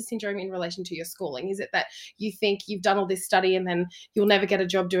imposter syndrome in relation to your schooling, is it that you think you've done all this study and then you'll never get a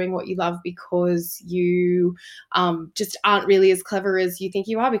job doing what you love because you just aren't really as clever as you think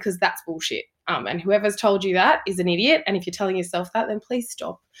you are? Because that's bullshit. And whoever's told you that is an idiot. And if you're telling yourself that, then please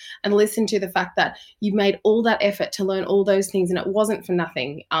stop and listen to the fact that you made all that effort to learn all those things and it wasn't for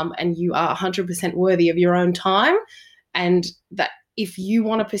nothing. And you are 100% worthy of your own time, and that if you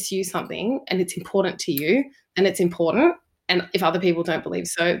want to pursue something and it's important to you, then it's important. And if other people don't believe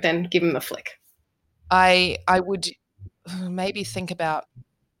so, then give them the flick. I would maybe think about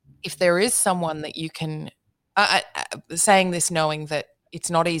if there is someone that you can, saying this knowing that it's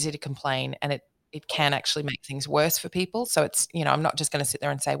not easy to complain and it can actually make things worse for people. So it's, I'm not just going to sit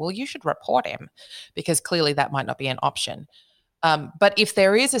there and say, well, you should report him, because clearly that might not be an option. But if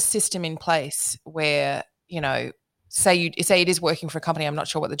there is a system in place where say it is working for a company, I'm not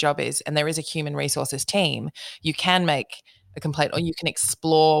sure what the job is, and there is a human resources team, you can make a complaint, or you can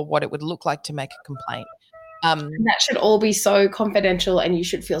explore what it would look like to make a complaint. And that should all be so confidential, and you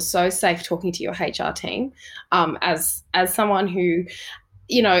should feel so safe talking to your HR team. As someone who,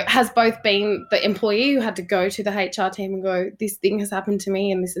 has both been the employee who had to go to the HR team and go, this thing has happened to me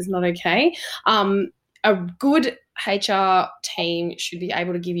and this is not okay. A good HR team should be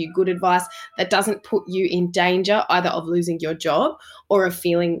able to give you good advice that doesn't put you in danger either of losing your job or of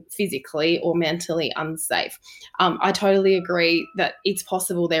feeling physically or mentally unsafe. I totally agree that it's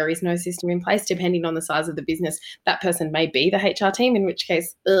possible there is no system in place. Depending on the size of the business, that person may be the HR team, in which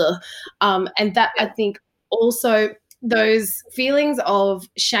case, and that I think also those feelings of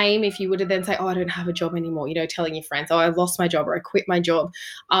shame, if you were to then say, oh, I don't have a job anymore, telling your friends, oh, I lost my job or I quit my job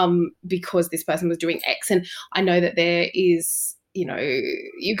because this person was doing X. And I know that there is,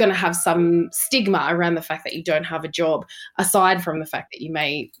 you're going to have some stigma around the fact that you don't have a job, aside from the fact that you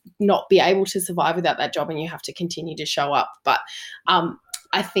may not be able to survive without that job and you have to continue to show up. But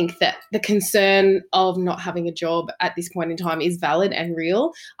I think that the concern of not having a job at this point in time is valid and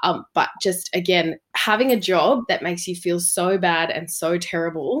real. But just, again, having a job that makes you feel so bad and so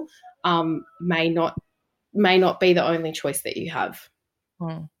terrible may not be the only choice that you have.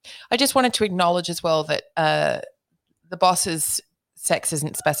 I just wanted to acknowledge as well that the boss's sex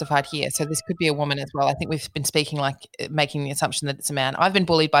isn't specified here. So this could be a woman as well. I think we've been speaking making the assumption that it's a man. I've been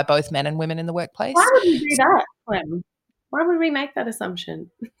bullied by both men and women in the workplace. Why would you do that, Clem? Why would we make that assumption?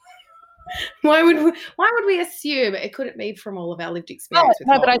 Why would we assume it couldn't be from all of our lived experience?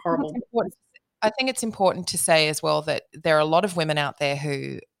 I think it's important to say as well that there are a lot of women out there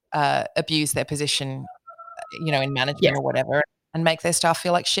who abuse their position, in management or whatever, and make their staff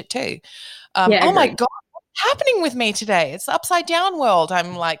feel like shit too. Oh my God, what's happening with me today? It's upside down world.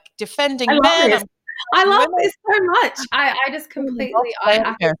 I'm like defending men. I love this so much. I just completely.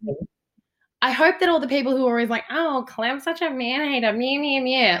 I hope that all the people who are always like, oh, Clem's such a man hater,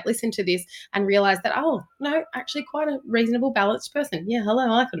 meh, listen to this and realize that, oh, no, actually quite a reasonable, balanced person. Yeah, hello,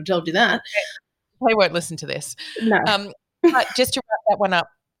 I could have told you that. They won't listen to this. No. But just to wrap that one up,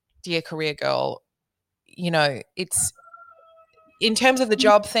 dear career girl, it's in terms of the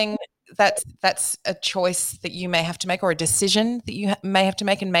job thing, that's a choice that you may have to make, or a decision that you may have to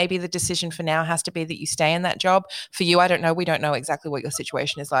make, and maybe the decision for now has to be that you stay in that job. For you, I don't know. We don't know exactly what your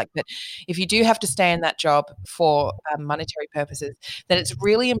situation is like, but if you do have to stay in that job for monetary purposes, then it's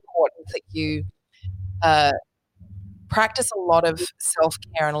really important that you practice a lot of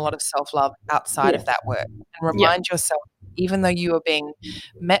self-care and a lot of self-love outside of that work, and remind yourself, even though you are being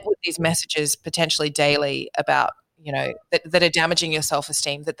met with these messages potentially daily about that are damaging your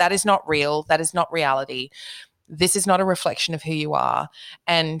self-esteem, that is not real, that is not reality. This is not a reflection of who you are.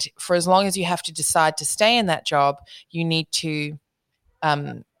 And for as long as you have to decide to stay in that job, you need to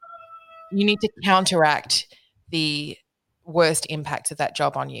counteract the worst impacts of that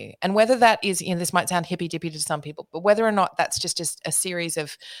job on you. And whether that is, this might sound hippy-dippy to some people, but whether or not that's just a series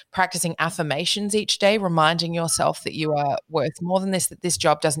of practicing affirmations each day, reminding yourself that you are worth more than this, that this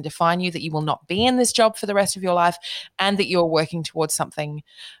job doesn't define you, that you will not be in this job for the rest of your life, and that you're working towards something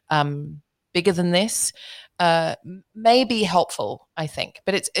bigger than this, may be helpful, I think.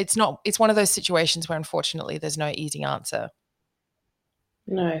 But it's one of those situations where, unfortunately, there's no easy answer.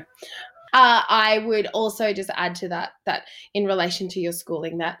 No. I would also just add to that in relation to your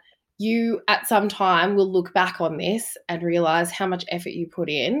schooling, that you at some time will look back on this and realize how much effort you put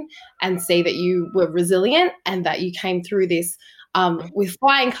in, and see that you were resilient and that you came through this with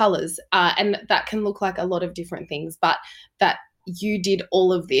flying colours. And that can look like a lot of different things, but that you did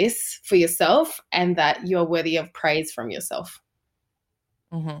all of this for yourself and that you're worthy of praise from yourself.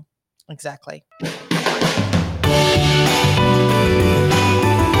 Mm-hmm. Exactly.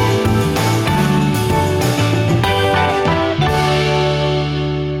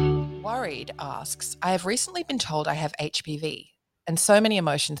 Worried asks, I have recently been told I have HPV, and so many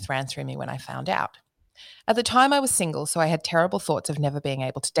emotions ran through me when I found out. At the time I was single, so I had terrible thoughts of never being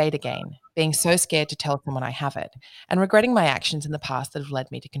able to date again, being so scared to tell someone I have it, and regretting my actions in the past that have led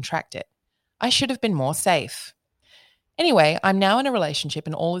me to contract it. I should have been more safe. Anyway, I'm now in a relationship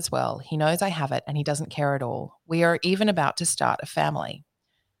and all is well. He knows I have it and he doesn't care at all. We are even about to start a family.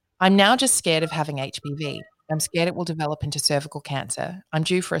 I'm now just scared of having HPV. I'm scared it will develop into cervical cancer. I'm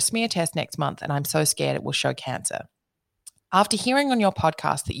due for a smear test next month and I'm so scared it will show cancer. After hearing on your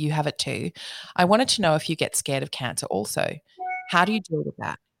podcast that you have it too, I wanted to know if you get scared of cancer also. How do you deal with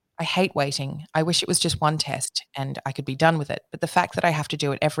that? I hate waiting. I wish it was just one test and I could be done with it. But the fact that I have to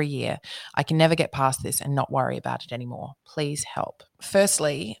do it every year, I can never get past this and not worry about it anymore. Please help.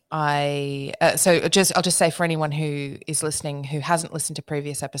 Firstly, I'll just say for anyone who is listening who hasn't listened to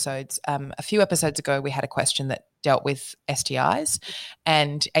previous episodes, a few episodes ago we had a question that dealt with STIs,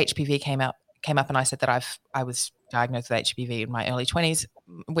 and HPV came up, and I said that I was diagnosed with HPV in my early 20s,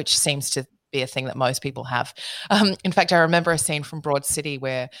 which seems to be a thing that most people have. In fact, I remember a scene from Broad City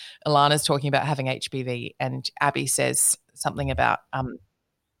where Ilana's talking about having HPV, and Abby says something about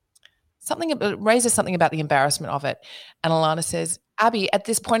raises something about the embarrassment of it, and Ilana says, "Abby, at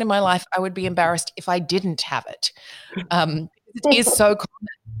this point in my life, I would be embarrassed if I didn't have it." It is so common.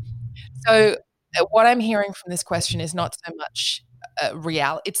 So what I'm hearing from this question is not so much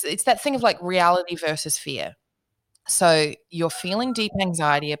reality. It's that thing of like reality versus fear. So you're feeling deep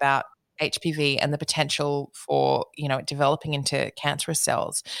anxiety about HPV and the potential for, it developing into cancerous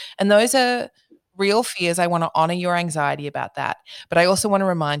cells. And those are real fears. I want to honor your anxiety about that. But I also want to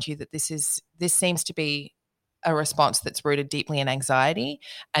remind you that this seems to be a response that's rooted deeply in anxiety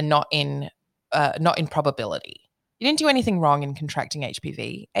and not in probability. You didn't do anything wrong in contracting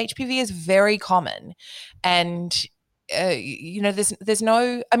HPV. HPV is very common, and there's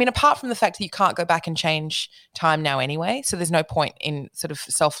no, apart from the fact that you can't go back and change time now anyway, so there's no point in sort of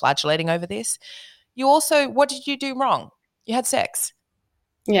self-flagellating over this. You also, what did you do wrong? You had sex.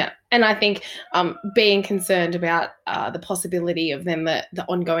 Yeah. And I think being concerned about the possibility of then the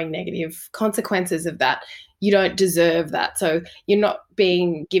ongoing negative consequences of that, you don't deserve that. So you're not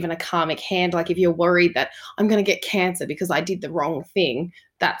being given a karmic hand. Like if you're worried that I'm going to get cancer because I did the wrong thing,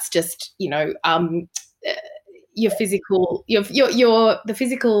 that's just, your physical, the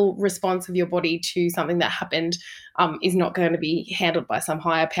physical response of your body to something that happened is not going to be handled by some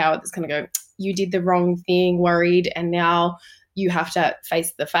higher power that's going to go, you did the wrong thing, worried, and now you have to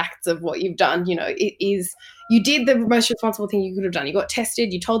face the facts of what you've done. You did the most responsible thing you could have done. You got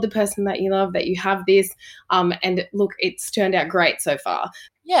tested, you told the person that you love that you have this, and look, it's turned out great so far.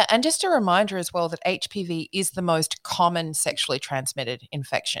 Yeah, and just a reminder as well that HPV is the most common sexually transmitted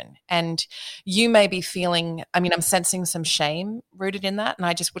infection. And you may be feeling, I'm sensing some shame rooted in that. And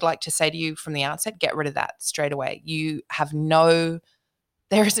I just would like to say to you from the outset, get rid of that straight away. You have I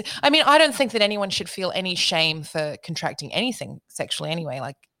don't think that anyone should feel any shame for contracting anything sexually anyway.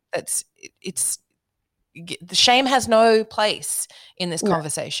 Like the shame has no place in this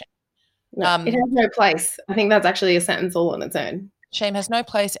conversation. No, it has no place. I think that's actually a sentence all on its own. Shame has no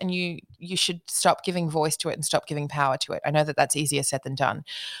place, and you should stop giving voice to it and stop giving power to it. I know that that's easier said than done.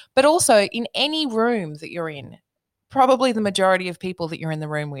 But also in any room that you're in, probably the majority of people that you're in the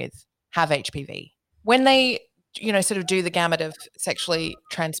room with have HPV. When they, sort of do the gamut of sexually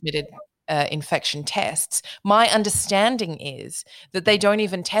transmitted infection tests, my understanding is that they don't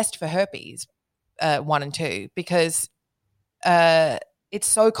even test for herpes 1 and 2 because it's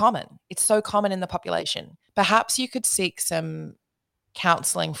so common. It's so common in the population. Perhaps you could seek some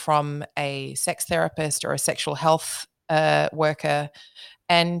counseling from a sex therapist or a sexual health worker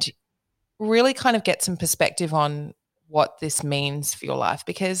and really kind of get some perspective on what this means for your life,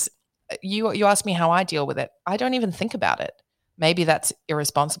 because you asked me how I deal with it. I don't even think about it. Maybe that's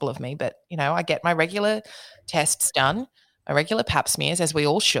irresponsible of me, but I get my regular tests done, my regular pap smears, as we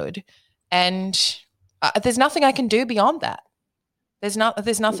all should, and there's nothing I can do beyond that. There's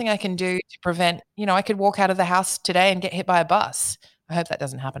nothing I can do to prevent, I could walk out of the house today and get hit by a bus. I hope that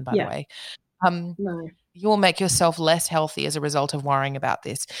doesn't happen, by the way. No. You will make yourself less healthy as a result of worrying about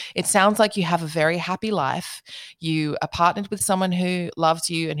this. It sounds like you have a very happy life. You are partnered with someone who loves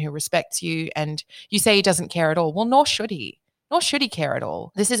you and who respects you, and you say he doesn't care at all. Well, nor should he. Nor should he care at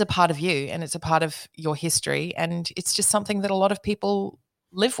all. This is a part of you, and it's a part of your history, and it's just something that a lot of people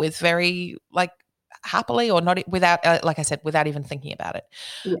live with very happily, or not, without, like I said, without even thinking about it.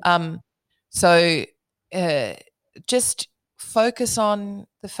 Yeah. Just focus on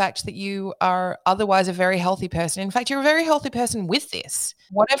the fact that you are otherwise a very healthy person. In fact, you're a very healthy person with this.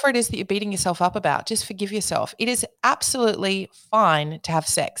 Whatever it is that you're beating yourself up about, just forgive yourself. It is absolutely fine to have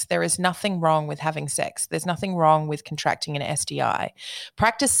sex. There is nothing wrong with having sex. There's nothing wrong with contracting an STI.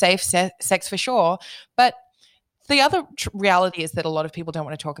 Practice safe sex for sure. But the other reality is that a lot of people don't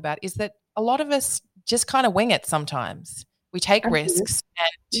want to talk about is that a lot of us just kind of wing it sometimes. We take risks,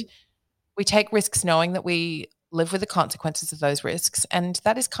 and we take risks knowing that we live with the consequences of those risks. And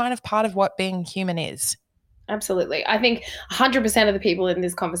that is kind of part of what being human is. Absolutely. I think 100% of the people in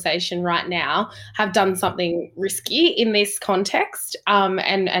this conversation right now have done something risky in this context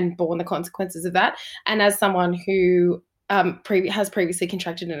and borne the consequences of that. And as someone who has previously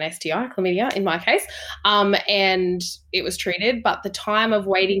contracted an STI, chlamydia in my case, and it was treated. But the time of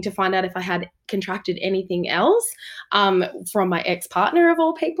waiting to find out if I had contracted anything else from my ex-partner of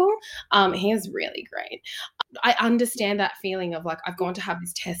all people, he was really great. I understand that feeling of like, I've gone to have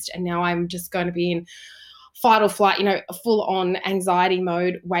this test and now I'm just going to be in fight or flight, a full-on anxiety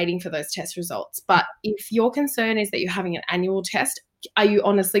mode waiting for those test results. But if your concern is that you're having an annual test, are you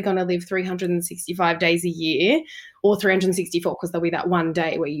honestly going to live 365 days a year, or 364, because there'll be that one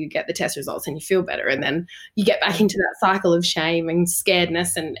day where you get the test results and you feel better, and then you get back into that cycle of shame and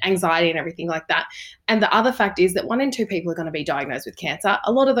scaredness and anxiety and everything like that. And the other fact is that 1 in 2 people are going to be diagnosed with cancer.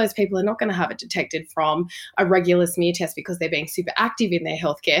 A lot of those people are not going to have it detected from a regular smear test because they're being super active in their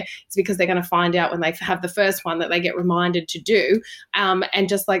healthcare. It's because they're going to find out when they have the first one that they get reminded to do. And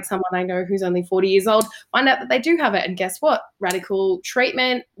just like someone I know who's only 40 years old, find out that they do have it. And guess what? Radical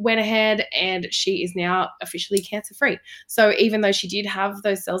treatment went ahead and she is now officially cancer-free. So even though she did have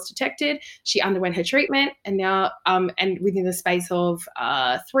those cells detected, she underwent her treatment, and now and within the space of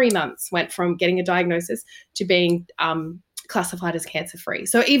 3 months went from getting a diagnosis to being classified as cancer-free.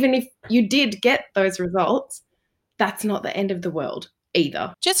 So even if you did get those results, that's not the end of the world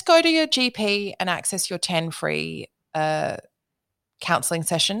either. Just go to your GP and access your 10 free counselling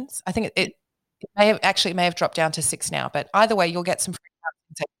sessions. I think it may have dropped down to 6 now, but either way, you'll get some free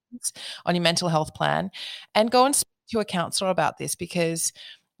counselling sessions on your mental health plan, and go and speak to a counsellor about this, because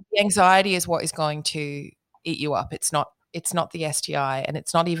the anxiety is what is going to eat you up. It's not the STI, and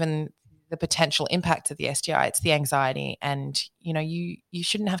it's not even the potential impact of the STI. It's the anxiety, and you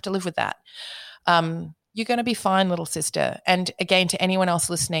shouldn't have to live with that. You're going to be fine, little sister. And again, to anyone else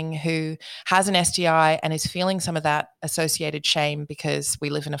listening who has an STI and is feeling some of that associated shame, because we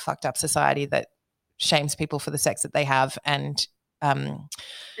live in a fucked up society that shames people for the sex that they have and the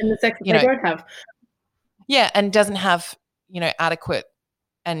sex that they don't have. Yeah, and doesn't have, adequate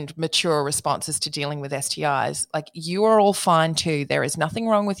and mature responses to dealing with STIs. Like, you are all fine too. There is nothing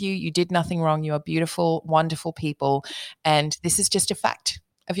wrong with you. You did nothing wrong. You are beautiful, wonderful people, and this is just a fact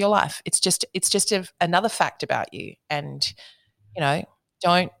of your life. It's just another fact about you, and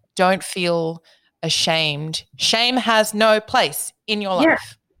don't feel ashamed. Shame has no place in your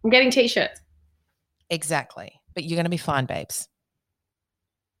life. I'm getting t-shirts. Exactly. But you're going to be fine, babes.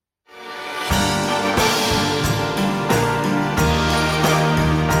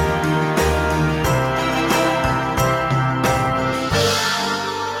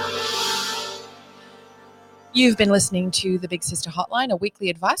 You've been listening to The Big Sister Hotline, a weekly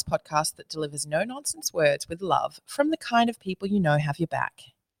advice podcast that delivers no-nonsense words with love from the kind of people you know have your back,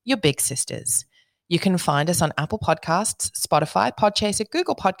 your big sisters. You can find us on Apple Podcasts, Spotify, Podchaser,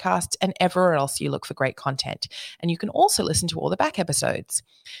 Google Podcasts, and everywhere else you look for great content. And you can also listen to all the back episodes.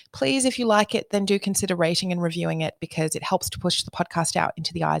 Please, if you like it, then do consider rating and reviewing it, because it helps to push the podcast out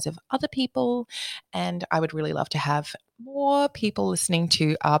into the eyes of other people. And I would really love to have more people listening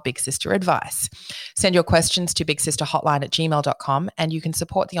to our Big Sister advice. Send your questions to bigsisterhotline@gmail.com, and you can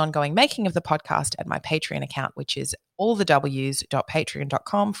support the ongoing making of the podcast at my Patreon account, which is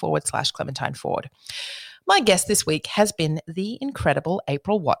allthews.patreon.com/Clementine Ford. My guest this week has been the incredible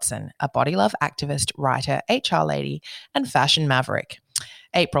April Watson, a body love activist, writer, HR lady, and fashion maverick.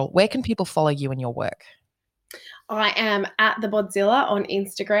 April, where can people follow you and your work? I am at the Bodzilla on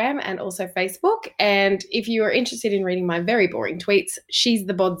Instagram and also Facebook. And if you are interested in reading my very boring tweets, she's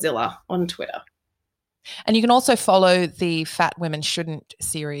the Bodzilla on Twitter. And you can also follow the Fat Women Shouldn't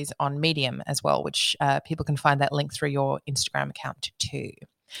series on Medium as well, which people can find that link through your Instagram account too.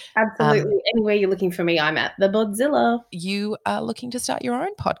 Absolutely. Anywhere you're looking for me, I'm at the Bodzilla. You are looking to start your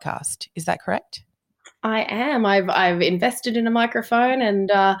own podcast. Is that correct? I am. I've invested in a microphone, and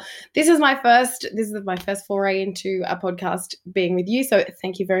this is my first foray into a podcast being with you. So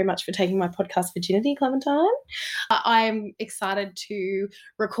thank you very much for taking my podcast virginity, Clementine. I'm excited to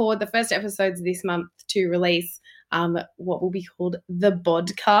record the first episodes this month to release what will be called the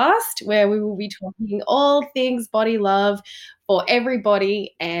Bodcast, where we will be talking all things body love for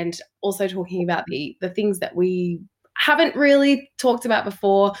everybody, and also talking about the things that we haven't really talked about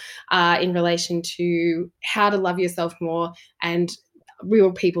before in relation to how to love yourself more and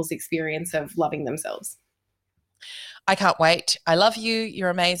real people's experience of loving themselves. I can't wait. I love you. You're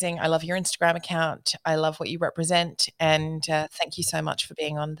amazing. I love your Instagram account. I love what you represent. And thank you so much for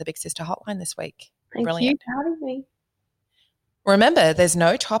being on the Big Sister Hotline this week. Thank Brilliant. you for having me. Remember, there's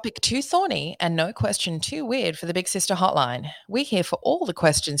no topic too thorny and no question too weird for the Big Sister Hotline. We're here for all the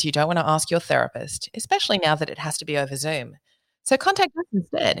questions you don't want to ask your therapist, especially now that it has to be over Zoom. So contact us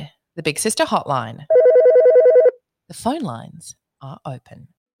instead, the Big Sister Hotline. The phone lines are open.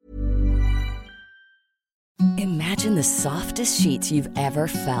 Imagine the softest sheets you've ever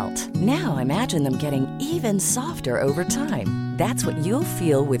felt. Now imagine them getting even softer over time. That's what you'll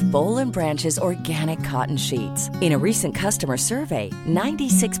feel with Boll & Branch's organic cotton sheets. In a recent customer survey,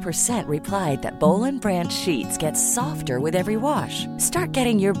 96% replied that Boll & Branch sheets get softer with every wash. Start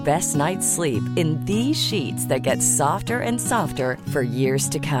getting your best night's sleep in these sheets that get softer and softer for years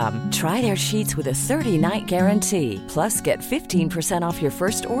to come. Try their sheets with a 30-night guarantee. Plus, get 15% off your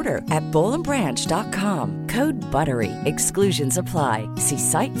first order at bollandbranch.com. Code BUTTERY. Exclusions apply. See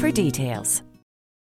site for details.